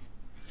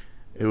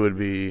 It would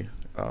be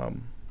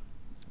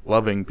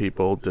loving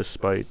people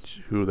despite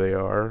who they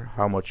are,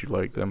 how much you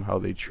like them, how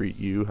they treat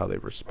you, how they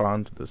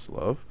respond to this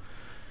love.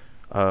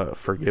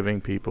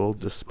 Forgiving people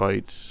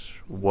despite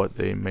what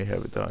they may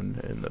have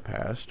done in the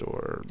past,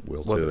 or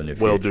will what do in the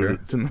will future.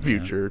 do in the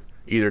future,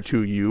 either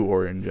to you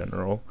or in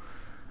general.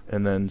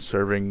 And then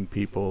serving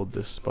people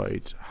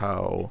despite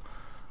how,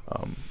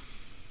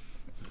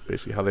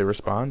 basically how they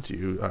respond to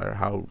you, or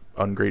how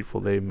ungrateful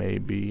they may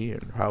be,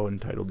 and how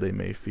entitled they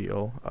may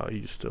feel.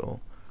 You still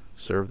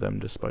serve them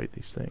despite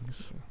these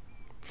things.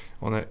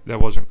 Well,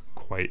 that wasn't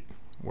quite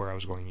where I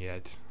was going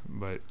yet,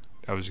 but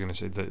I was going to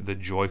say the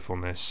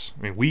joyfulness.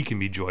 I mean, we can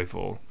be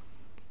joyful,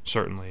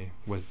 certainly,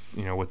 with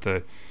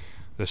the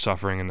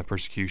suffering and the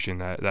persecution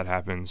that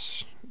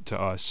happens to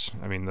us.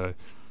 I mean, the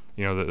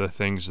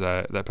things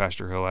that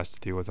Pastor Hill has to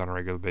deal with on a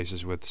regular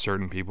basis with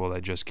certain people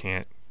that just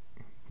can't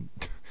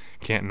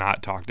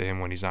not talk to him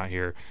when he's not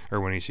here or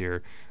when he's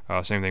here.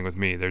 Same thing with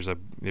me.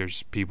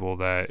 There's people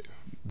that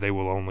they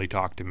will only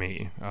talk to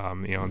me,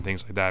 and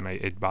things like that, and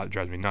it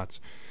drives me nuts.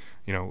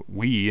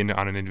 We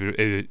on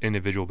an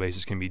individual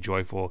basis can be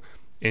joyful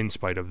in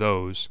spite of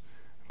those.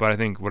 But I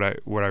think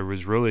what I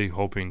was really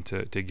hoping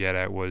to get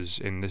at was,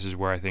 and this is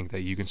where I think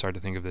that you can start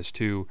to think of this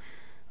too,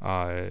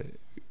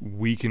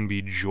 we can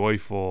be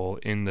joyful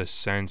in the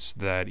sense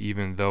that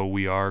even though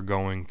we are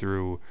going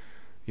through,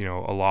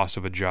 a loss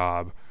of a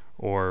job,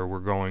 or we're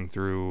going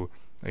through,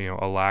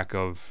 a lack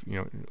of,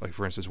 like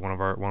for instance, one of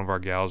our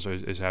gals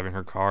is having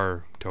her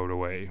car towed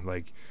away,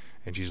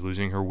 and she's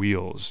losing her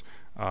wheels.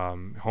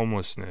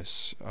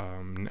 Homelessness,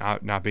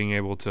 not being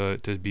able to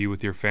be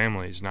with your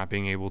families, not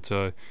being able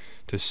to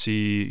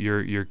see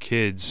your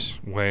kids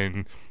or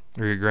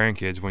your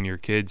grandkids when your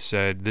kids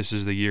said, this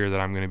is the year that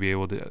I'm going to be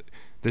able to.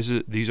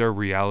 These are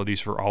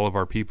realities for all of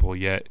our people.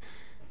 Yet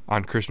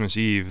on Christmas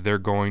Eve, they're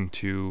going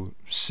to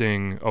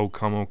sing, O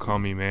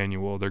come,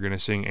 Emmanuel. They're going to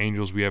sing,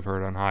 Angels we have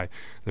heard on high.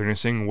 They're going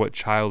to sing, What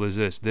child is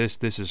this?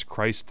 This is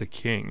Christ the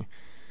King.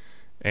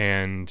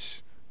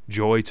 And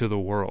joy to the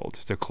world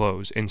to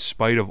close. In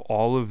spite of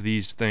all of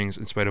these things,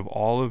 in spite of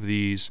all of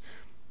these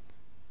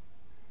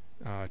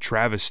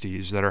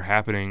travesties that are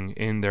happening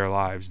in their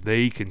lives,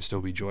 they can still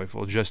be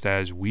joyful, just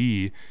as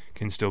we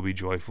can still be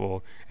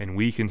joyful, and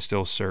we can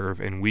still serve,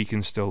 and we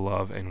can still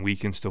love, and we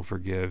can still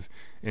forgive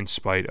in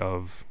spite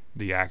of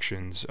the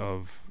actions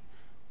of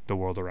the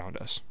world around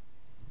us.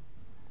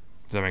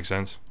 Does that make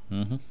sense?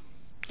 Mm-hmm.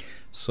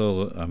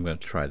 So I'm going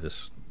to try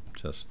this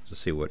just to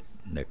see what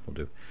Nick will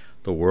do.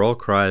 The world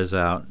cries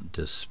out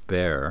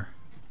despair,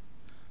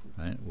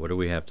 right? What do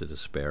we have to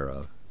despair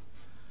of?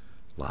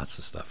 Lots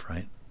of stuff,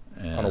 right?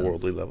 On a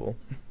worldly level.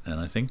 And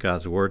I think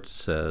God's word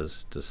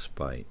says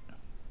despite.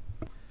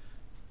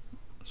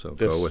 So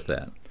go with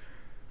that.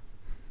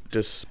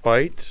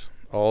 Despite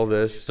all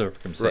this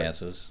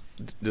circumstances,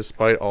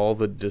 despite all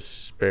the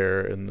despair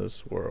in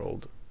this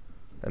world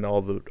and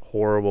all the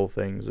horrible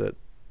things that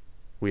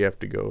we have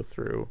to go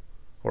through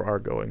or are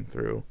going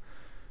through,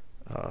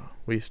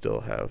 we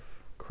still have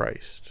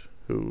Christ,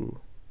 who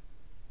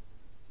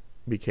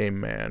became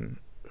man,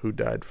 who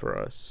died for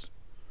us,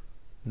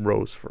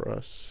 rose for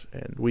us,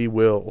 and we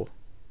will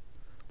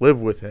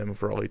live with him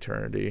for all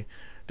eternity,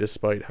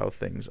 despite how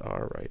things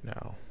are right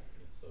now.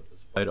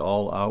 Despite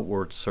all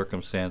outward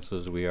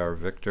circumstances, we are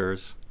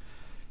victors,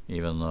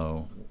 even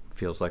though it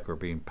feels like we're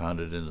being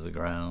pounded into the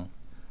ground.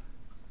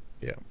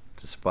 Yeah.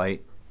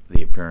 Despite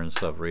the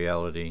appearance of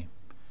reality,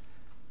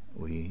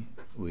 we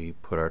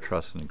put our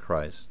trust in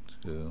Christ,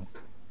 who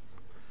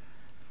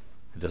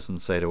He doesn't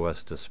say to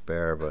us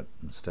despair, but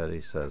instead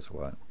he says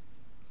what?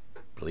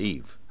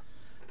 Believe.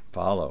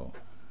 Follow.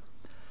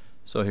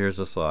 So here's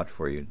a thought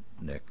for you,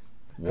 Nick.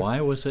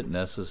 Why was it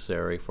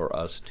necessary for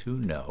us to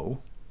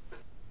know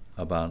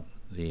about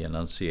the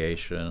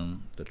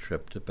Annunciation, the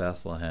trip to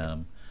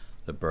Bethlehem,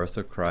 the birth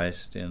of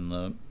Christ in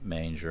the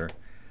manger,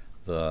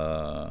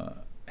 the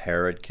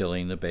Herod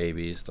killing the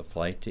babies, the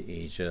flight to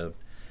Egypt,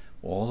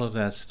 all of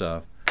that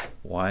stuff?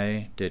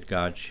 Why did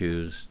God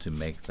choose to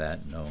make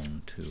that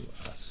known to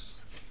us?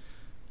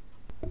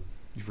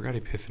 You forgot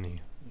Epiphany.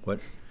 What?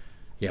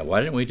 Yeah,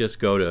 why didn't we just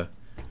go to,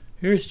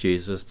 here's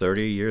Jesus,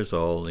 30 years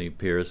old, he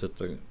appears at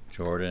the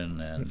Jordan,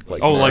 and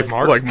like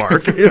Mark? Like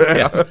Mark.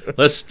 yeah.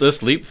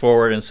 Let's leap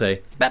forward and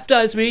say,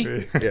 baptize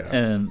me. Yeah.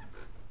 And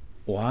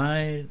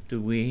why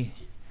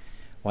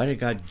did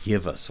God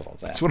give us all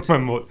that?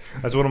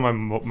 That's one of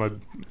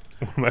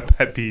my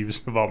pet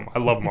peeves about. I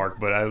love Mark,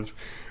 but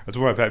that's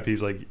one of my pet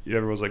peeves. Like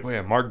everyone's like, "Oh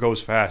yeah, Mark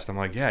goes fast." I'm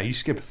like, "Yeah, he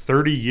skipped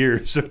 30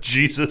 years of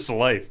Jesus'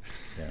 life."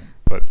 Yeah.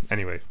 But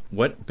anyway,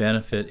 what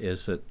benefit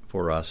is it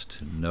for us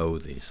to know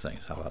these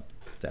things? How about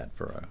that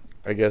for a?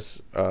 I guess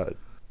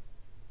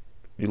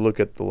you look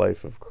at the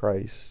life of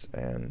Christ,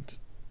 and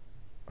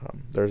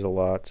there's a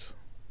lot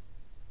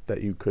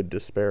that you could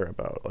despair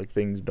about. Like,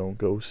 things don't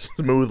go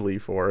smoothly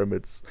for him.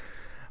 It's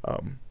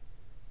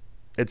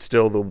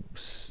still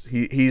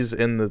he's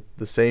in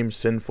the same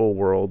sinful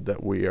world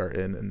that we are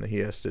in, and he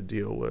has to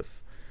deal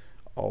with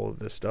all of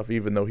this stuff.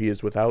 Even though he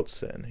is without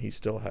sin, he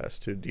still has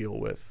to deal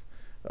with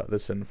the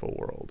sinful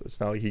world. It's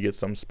not like he gets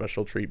some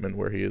special treatment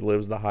where he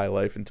lives the high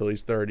life until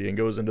he's 30 and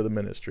goes into the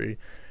ministry.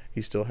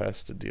 He still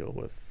has to deal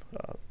with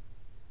the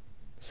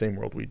same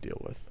world we deal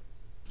with.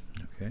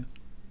 Okay.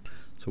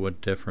 So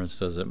what difference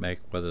does it make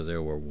whether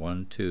there were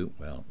 1, 2,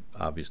 well,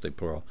 obviously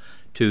plural,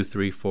 2,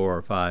 3, 4,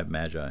 or 5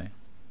 magi?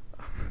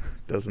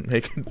 Doesn't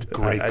make it.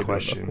 Great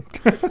question.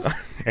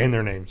 And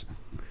their names.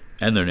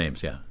 And their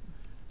names, yeah.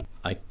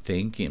 I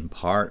think in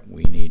part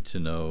we need to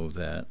know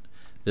that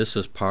this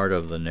is part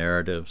of the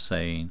narrative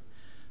saying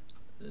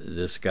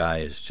this guy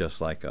is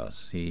just like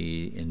us.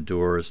 He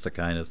endures the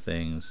kind of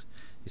things.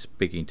 He's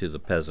speaking to the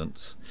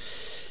peasants.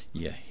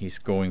 Yeah, he's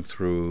going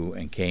through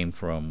and came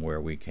from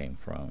where we came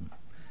from.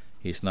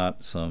 He's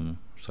not some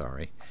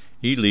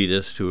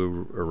elitist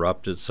who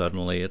erupted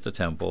suddenly at the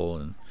temple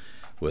and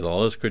with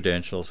all his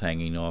credentials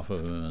hanging off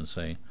of him and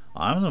saying,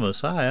 I'm the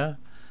Messiah.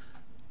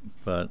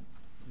 But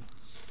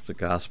the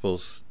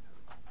Gospels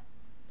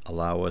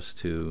allow us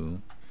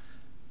to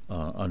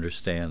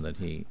understand that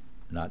he,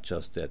 not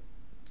just at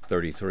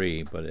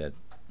 33, but at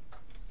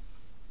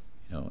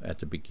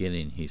the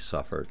beginning, he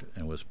suffered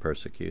and was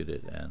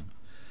persecuted and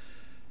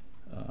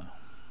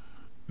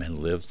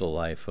lived the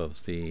life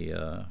of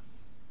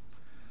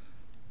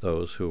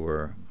those who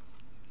were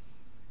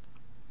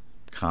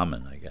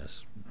common, I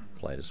guess,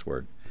 politest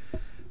word.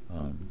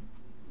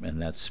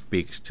 And that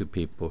speaks to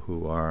people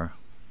who are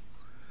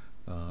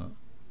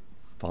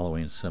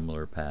following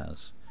similar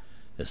paths.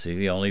 Is he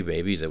the only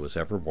baby that was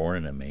ever born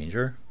in a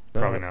manger?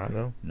 Probably not.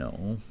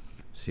 No.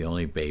 Is he the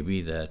only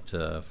baby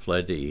that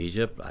fled to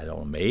Egypt? I don't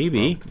know.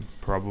 Maybe.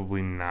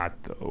 Probably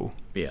not, though.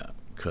 Yeah,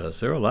 because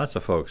there were lots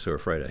of folks who were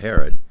afraid of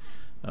Herod.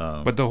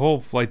 But the whole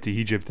flight to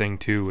Egypt thing,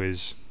 too,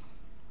 is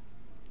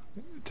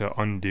to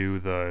undo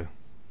the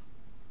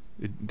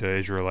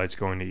Israelites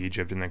going to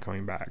Egypt and then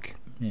coming back.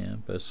 Yeah,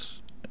 but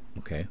it's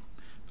okay.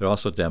 But it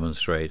also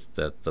demonstrates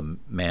that the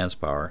man's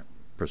power,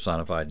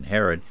 personified in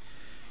Herod,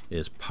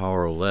 is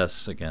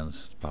powerless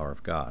against the power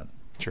of God.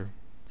 Sure.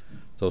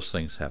 Those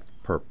things have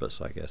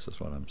purpose, I guess, is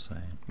what I'm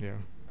saying. Yeah.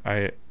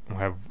 I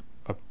have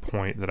a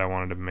point that I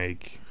wanted to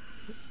make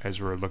as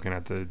we're looking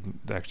at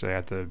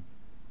the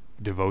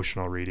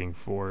devotional reading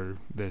for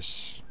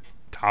this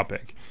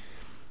topic.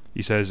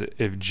 He says,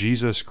 if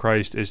Jesus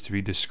Christ is to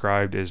be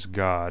described as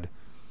God,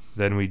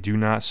 then we do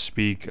not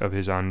speak of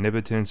his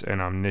omnipotence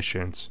and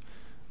omniscience,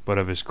 but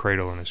of his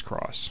cradle and his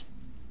cross.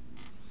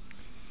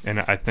 And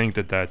I think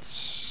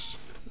that's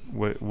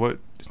what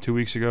 3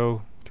 weeks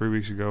ago,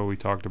 we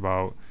talked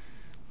about,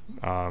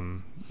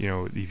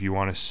 if you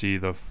want to see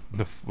the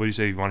what do you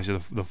say? You want to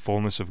see the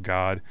fullness of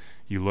God,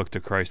 you look to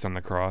Christ on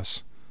the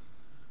cross.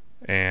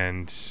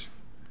 And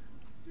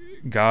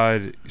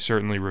God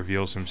certainly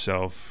reveals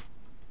himself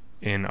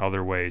in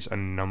other ways, a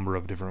number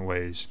of different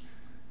ways.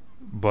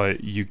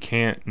 But you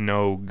can't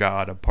know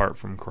God apart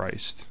from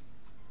Christ.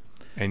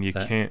 And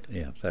can't...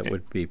 Yeah, that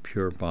would be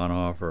pure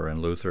Bonhoeffer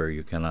and Luther.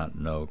 You cannot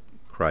know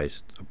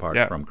Christ apart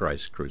from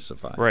Christ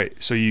crucified. Right.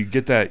 So you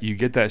get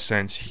that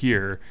sense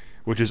here,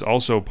 which is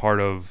also part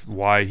of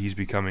why he's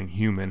becoming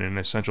human, an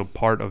essential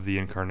part of the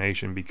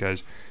incarnation,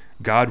 because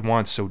God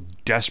wants so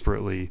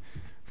desperately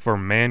for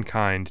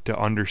mankind to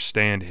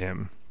understand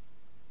him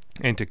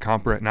and to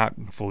comprehend, not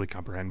fully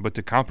comprehend, but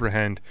to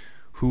comprehend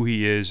who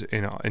he is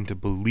and to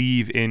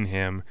believe in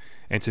him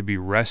and to be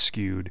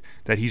rescued,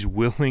 that he's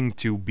willing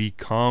to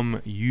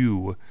become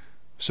you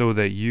so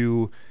that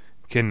you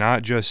can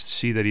not just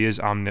see that he is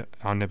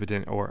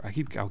omnipotent, or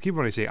I'll keep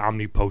when I say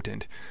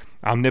omnipotent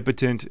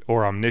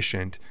or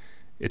omniscient.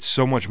 It's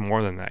so much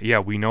more than that. Yeah,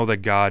 we know that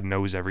God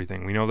knows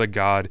everything. We know that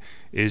God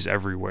is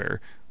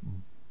everywhere.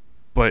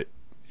 But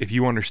if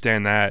you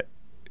understand that,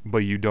 but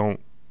you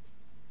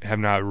have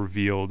not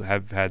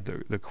had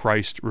the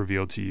Christ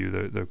revealed to you,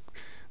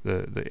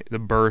 the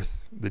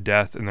birth, the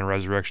death, and the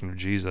resurrection of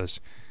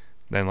Jesus,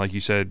 then like you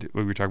said,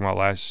 what we were talking about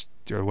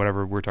we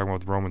were talking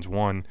about with Romans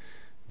 1,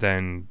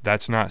 then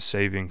that's not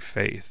saving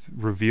faith.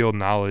 Revealed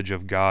knowledge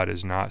of God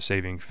is not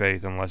saving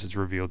faith unless it's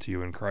revealed to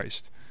you in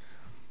Christ.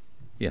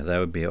 Yeah, that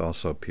would be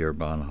also pure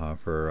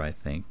Bonhoeffer, I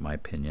think, my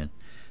opinion.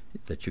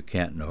 that you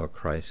can't know a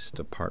Christ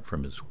apart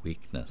from his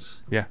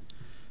weakness. Yeah.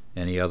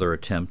 Any other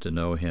attempt to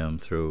know him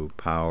through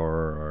power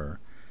or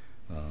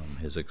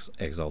his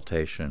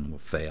exaltation will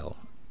fail.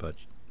 But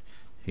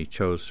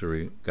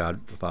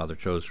God the Father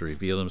chose to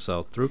reveal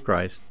himself through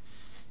Christ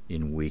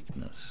in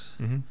weakness.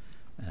 Mm-hmm.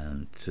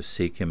 And to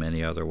seek him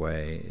any other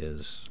way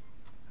is,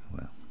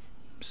 well,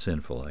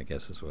 sinful, I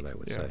guess is what I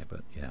would say.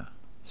 But yeah.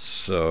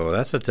 So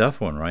that's a tough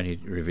one, right? He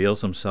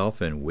reveals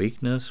himself in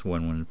weakness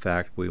when in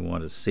fact we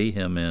want to see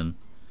him in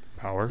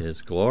power,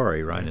 his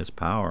glory, right? His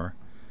power.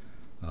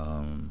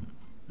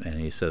 And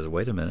he says,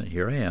 wait a minute,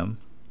 here I am.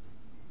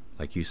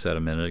 Like you said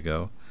a minute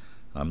ago,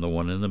 I'm the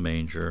one in the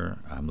manger.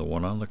 I'm the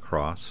one on the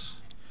cross.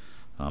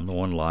 I'm the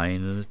one lying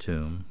in the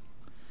tomb.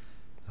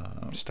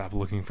 Stop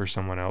looking for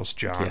someone else,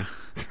 John.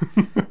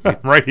 Yeah. I'm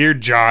right here,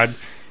 John.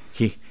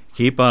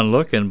 Keep on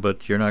looking,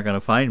 but you're not going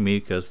to find me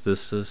because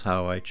this is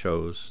how I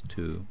chose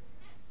to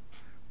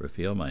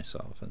reveal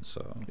myself. And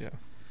so,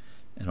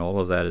 and all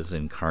of that is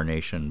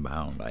incarnation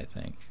bound, I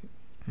think.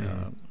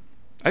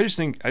 I just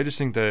think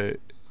that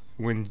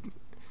when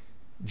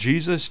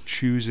Jesus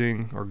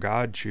choosing, or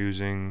God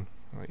choosing,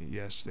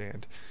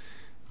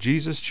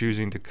 Jesus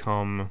choosing to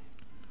come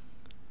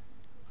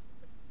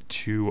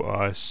to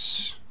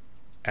us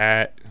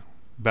at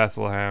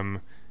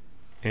Bethlehem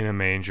in a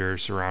manger,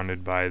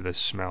 surrounded by the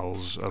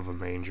smells of a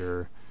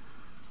manger,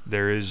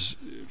 there is,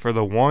 for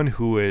the one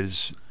who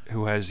has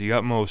the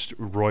utmost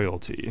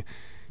royalty,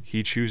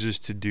 he chooses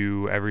to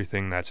do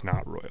everything that's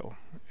not royal.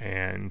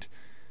 And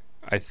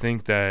I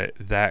think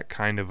that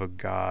kind of a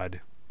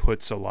God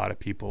puts a lot of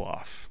people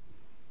off.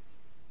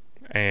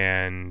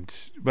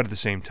 But at the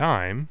same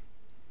time,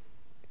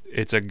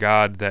 it's a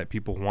God that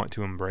people want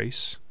to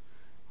embrace.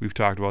 We've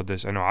talked about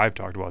this. I know I've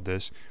talked about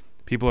this.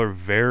 People are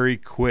very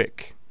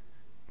quick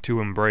to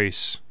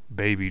embrace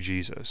baby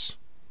Jesus,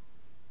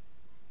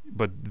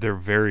 but they're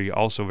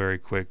also very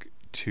quick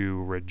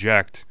to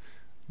reject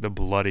the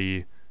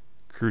bloody,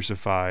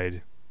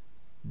 crucified,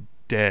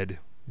 dead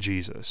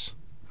Jesus.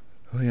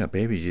 Oh yeah,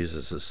 baby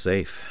Jesus is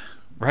safe.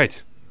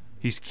 Right.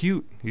 He's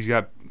cute. He's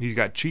got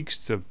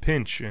cheeks to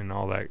pinch and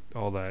all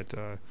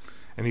that.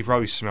 And he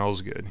probably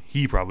smells good.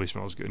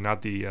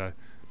 Not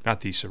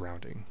the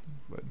surrounding,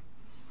 but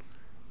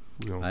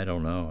I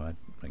don't know.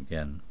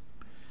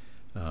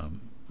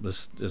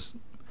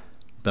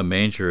 The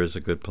manger is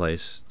a good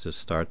place to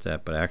start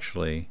that, but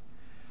actually,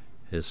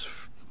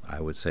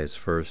 I would say his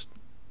first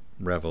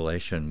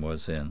revelation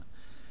was in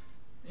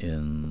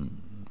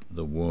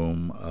the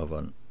womb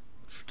of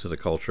to the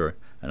culture,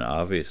 an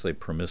obviously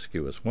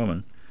promiscuous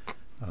woman,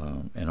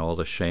 and all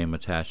the shame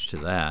attached to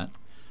that.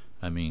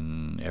 I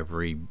mean,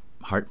 every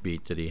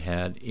heartbeat that he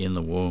had in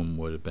the womb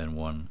would have been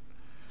one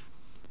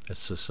that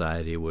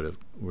society would have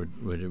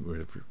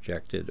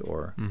rejected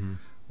or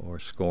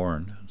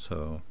scorned.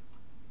 So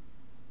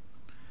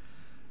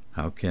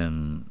how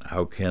can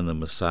the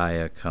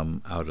Messiah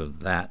come out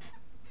of that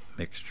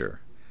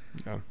mixture?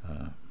 Yeah.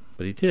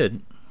 But he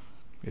did.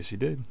 Yes, he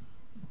did.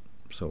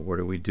 So what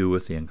do we do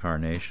with the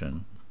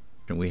incarnation?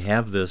 And we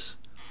have this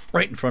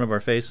right in front of our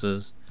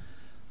faces.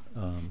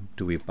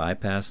 Do we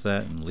bypass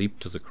that and leap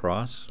to the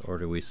cross, or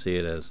do we see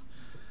it as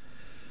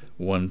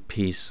one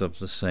piece of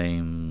the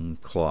same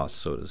cloth,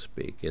 so to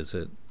speak? Is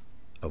it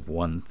of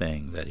one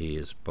thing that he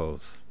is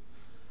both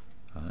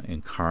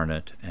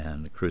incarnate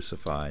and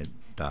crucified,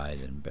 died,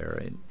 and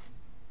buried?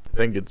 I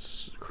think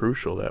it's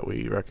crucial that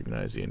we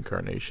recognize the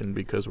incarnation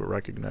because we're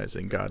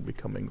recognizing God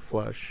becoming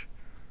flesh,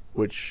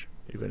 which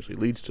eventually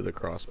leads to the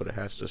cross, but it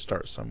has to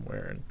start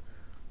somewhere, and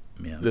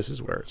this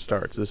is where it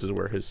starts. This is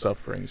where his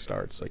suffering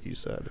starts, like you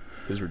said.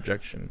 His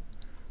rejection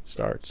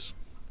starts.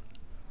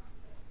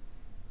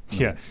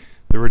 Yeah.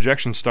 The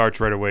rejection starts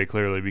right away,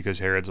 clearly, because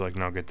Herod's like,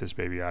 no, get this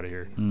baby out of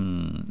here.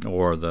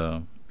 Or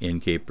the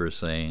innkeeper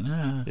saying,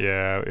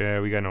 Yeah,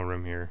 we got no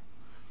room here.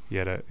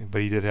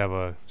 But he did have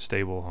a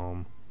stable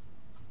home.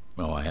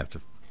 Oh, I have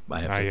to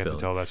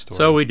tell that story.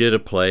 So we did a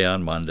play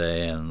on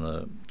Monday,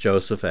 and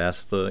Joseph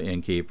asked the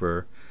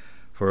innkeeper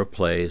for a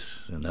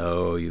place.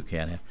 No, you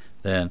can't.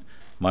 Then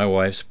my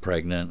wife's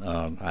pregnant.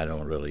 I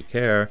don't really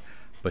care,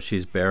 but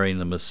she's bearing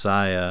the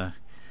Messiah.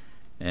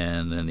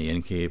 And then the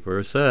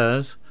innkeeper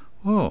says,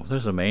 oh,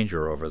 there's a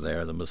manger over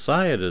there. The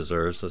Messiah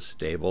deserves a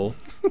stable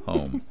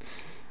home.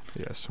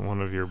 Yes,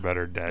 one of your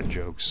better dad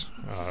jokes.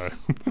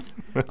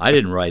 I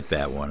didn't write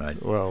that one. I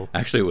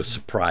actually was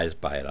surprised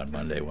by it on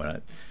Monday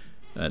when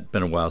it'd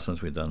been a while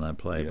since we'd done that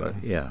play.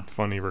 But yeah,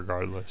 funny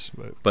regardless.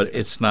 But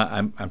it's not.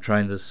 I'm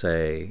trying to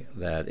say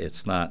that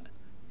it's not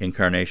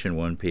incarnation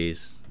one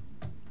piece,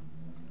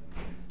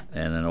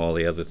 and then all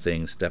the other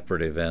things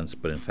separate events.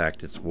 But in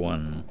fact, it's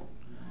one.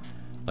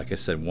 Like I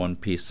said, one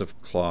piece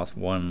of cloth,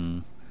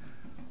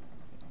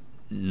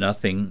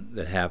 nothing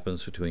that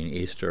happens between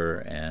Easter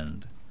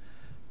and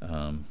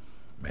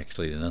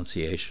actually the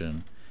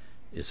Annunciation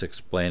is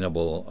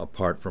explainable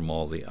apart from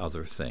all the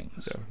other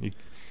things. Yeah,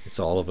 it's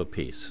all of a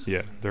piece.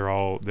 Yeah, they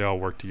all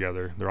work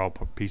together. They're all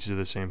pieces of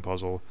the same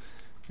puzzle,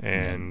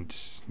 and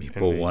you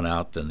pull one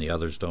out, then the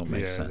others don't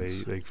make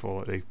sense. They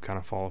kind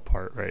of fall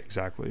apart. Right,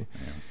 exactly.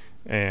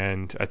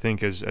 And I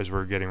think as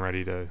we're getting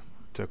ready to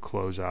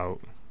close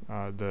out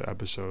the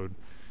episode,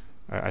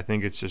 I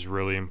think it's just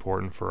really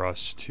important for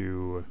us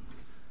to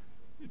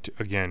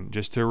again,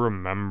 just to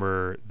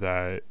remember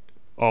that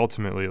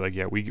ultimately, like,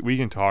 yeah, we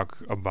can talk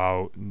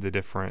about the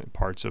different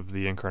parts of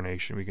the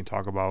incarnation. We can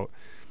talk about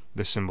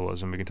the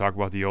symbolism. We can talk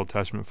about the Old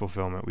Testament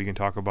fulfillment. We can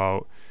talk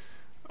about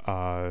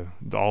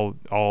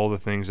all the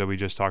things that we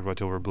just talked about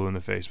till we're blue in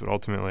the face. But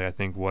ultimately, I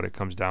think what it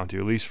comes down to,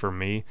 at least for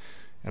me,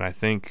 and I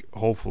think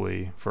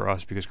hopefully for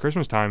us, because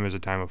Christmas time is a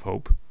time of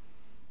hope.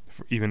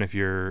 Even if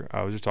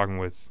I was just talking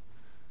with,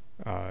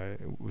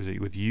 was it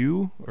with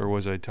you, or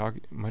was I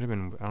talking? Might have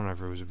been. I don't know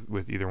if it was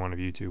with either one of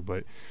you two, but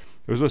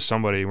it was with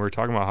somebody. And we were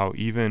talking about how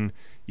even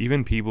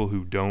people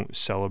who don't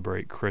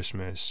celebrate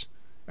Christmas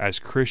as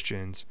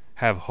Christians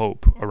have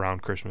hope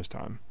around Christmas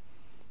time.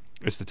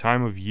 It's the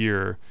time of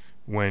year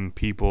when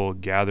people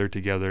gather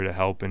together to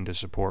help and to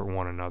support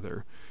one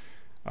another.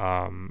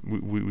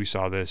 We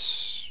saw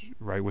this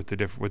right with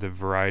the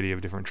variety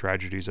of different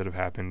tragedies that have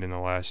happened in the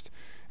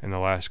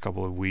last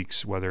couple of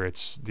weeks, whether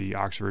it's the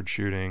Oxford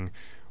shooting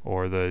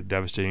or the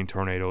devastating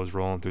tornadoes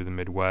rolling through the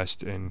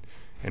Midwest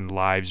and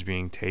lives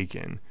being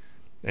taken.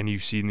 And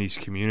you've seen these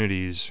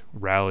communities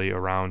rally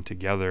around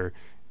together,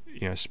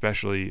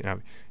 especially,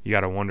 you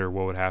got to wonder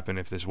what would happen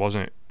if this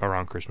wasn't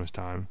around Christmas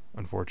time,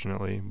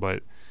 unfortunately.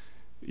 But,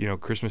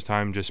 Christmas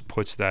time just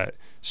puts that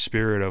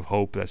spirit of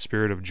hope, that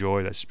spirit of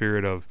joy, that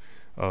spirit of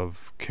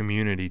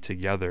community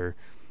together.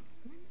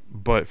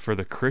 But for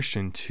the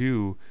Christian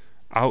too,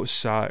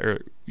 outside,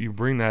 or you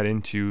bring that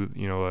into,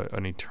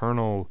 an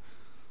eternal,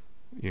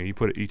 you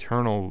put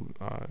eternal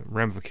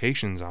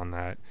ramifications on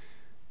that.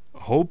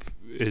 Hope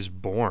is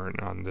born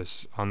on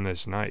this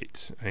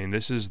night. I mean,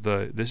 this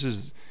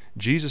is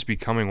Jesus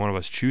becoming one of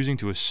us, choosing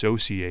to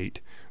associate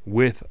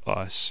with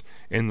us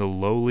in the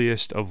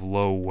lowliest of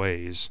low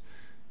ways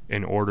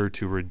in order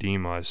to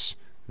redeem us.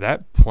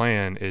 That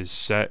plan is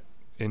set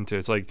into,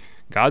 it's like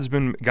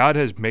God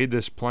has made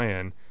this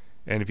plan.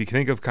 And if you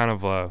think of kind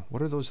of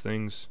what are those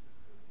things?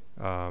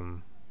 I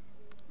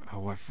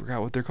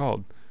forgot what they're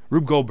called.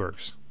 Rube Goldbergs.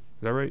 Is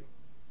that right?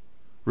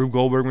 Rube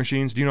Goldberg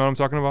machines. Do you know what I'm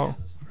talking about?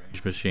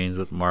 Machines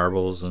with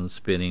marbles and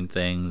spinning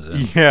things.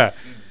 And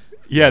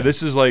Yeah.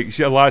 This is like,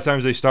 see, a lot of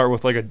times they start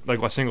with like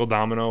a single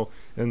domino,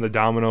 and the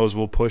dominoes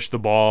will push the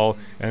ball,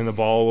 and the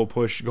ball will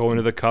go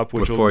into the cup,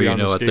 which before will be you on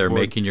know the it, they're skateboard.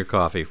 making your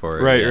coffee for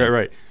it.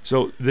 Right.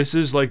 So this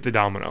is like the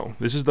domino.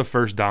 This is the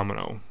first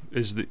domino.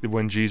 Is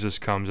when Jesus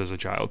comes as a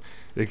child.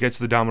 It gets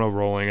the domino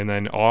rolling, and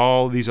then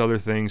all these other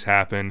things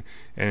happen,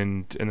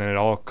 and then it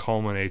all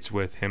culminates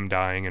with him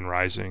dying and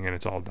rising, and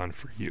it's all done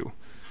for you.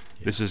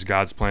 Yeah. This is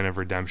God's plan of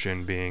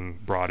redemption being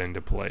brought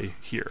into play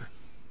here.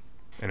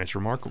 And it's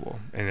remarkable.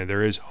 And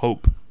there is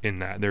hope in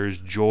that. There is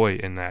joy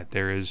in that.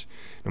 There is,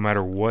 no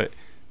matter what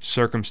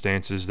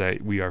circumstances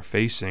that we are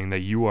facing,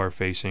 that you are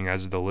facing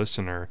as the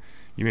listener,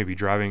 you may be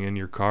driving in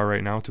your car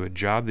right now to a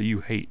job that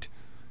you hate,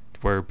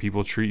 where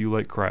people treat you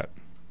like crap.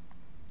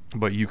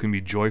 But you can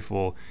be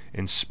joyful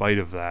in spite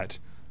of that.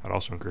 I'd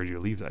also encourage you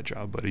to leave that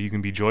job, but you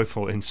can be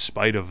joyful in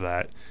spite of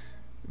that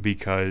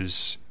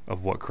because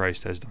of what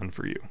Christ has done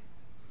for you.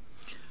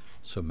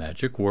 So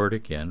magic word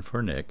again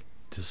for Nick.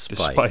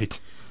 Despite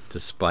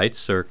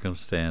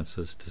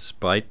circumstances,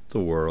 despite the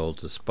world,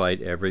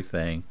 despite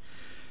everything,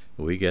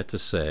 we get to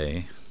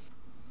say,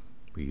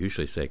 we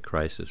usually say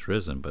Christ is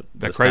risen, but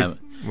that Christ is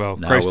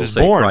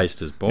born.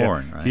 Christ is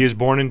born, yeah. Right? He is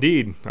born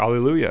indeed.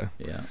 Hallelujah.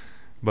 Yeah.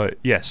 But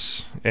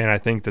yes, and I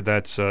think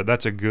that's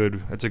a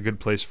good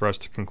place for us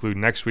to conclude.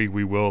 Next week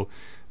we will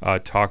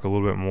talk a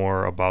little bit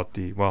more about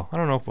I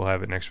don't know if we'll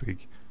have it next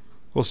week.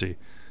 We'll see.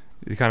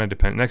 It kind of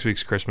depends. Next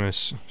week's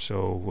Christmas,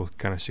 so we'll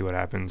kind of see what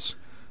happens.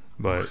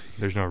 But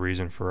there's no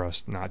reason for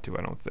us not to,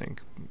 I don't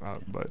think.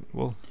 But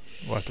we'll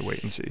have to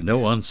wait and see.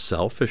 No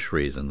unselfish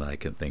reason that I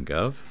can think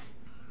of.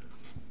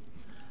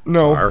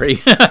 No. Sorry.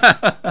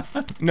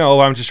 No,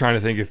 I'm just trying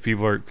to think if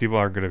people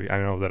are going to be. I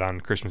know that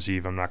on Christmas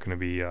Eve I'm not going to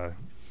be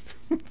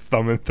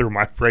thumbing through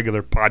my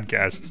regular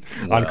podcasts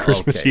on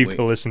Christmas Eve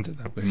to listen to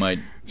them. We might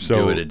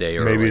do it a day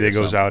early. Maybe it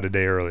goes out a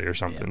day early or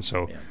something.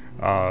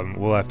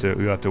 We'll have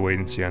to wait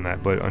and see on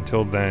that. But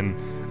until then,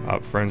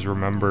 friends,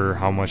 remember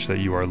how much that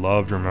you are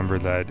loved. Remember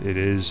that it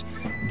is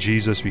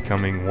Jesus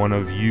becoming one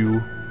of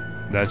you.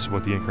 That's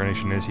what the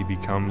incarnation is. He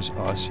becomes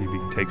us. He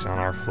takes on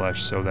our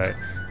flesh so that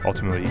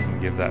ultimately he can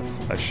give that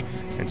flesh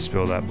and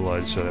spill that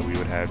blood so that we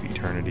would have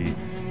eternity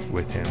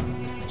with him.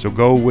 So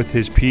go with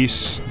his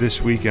peace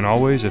this week and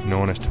always. If no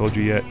one has told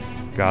you yet,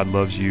 God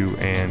loves you,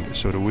 and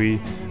so do we.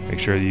 Make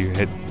sure that you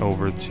head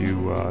over to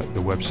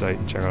the website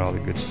and check out all the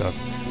good stuff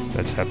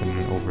that's happening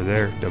over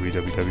there,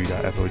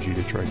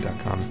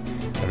 www.fogdetroit.com.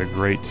 Have a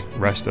great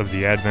rest of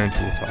the Advent.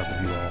 We'll talk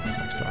with you all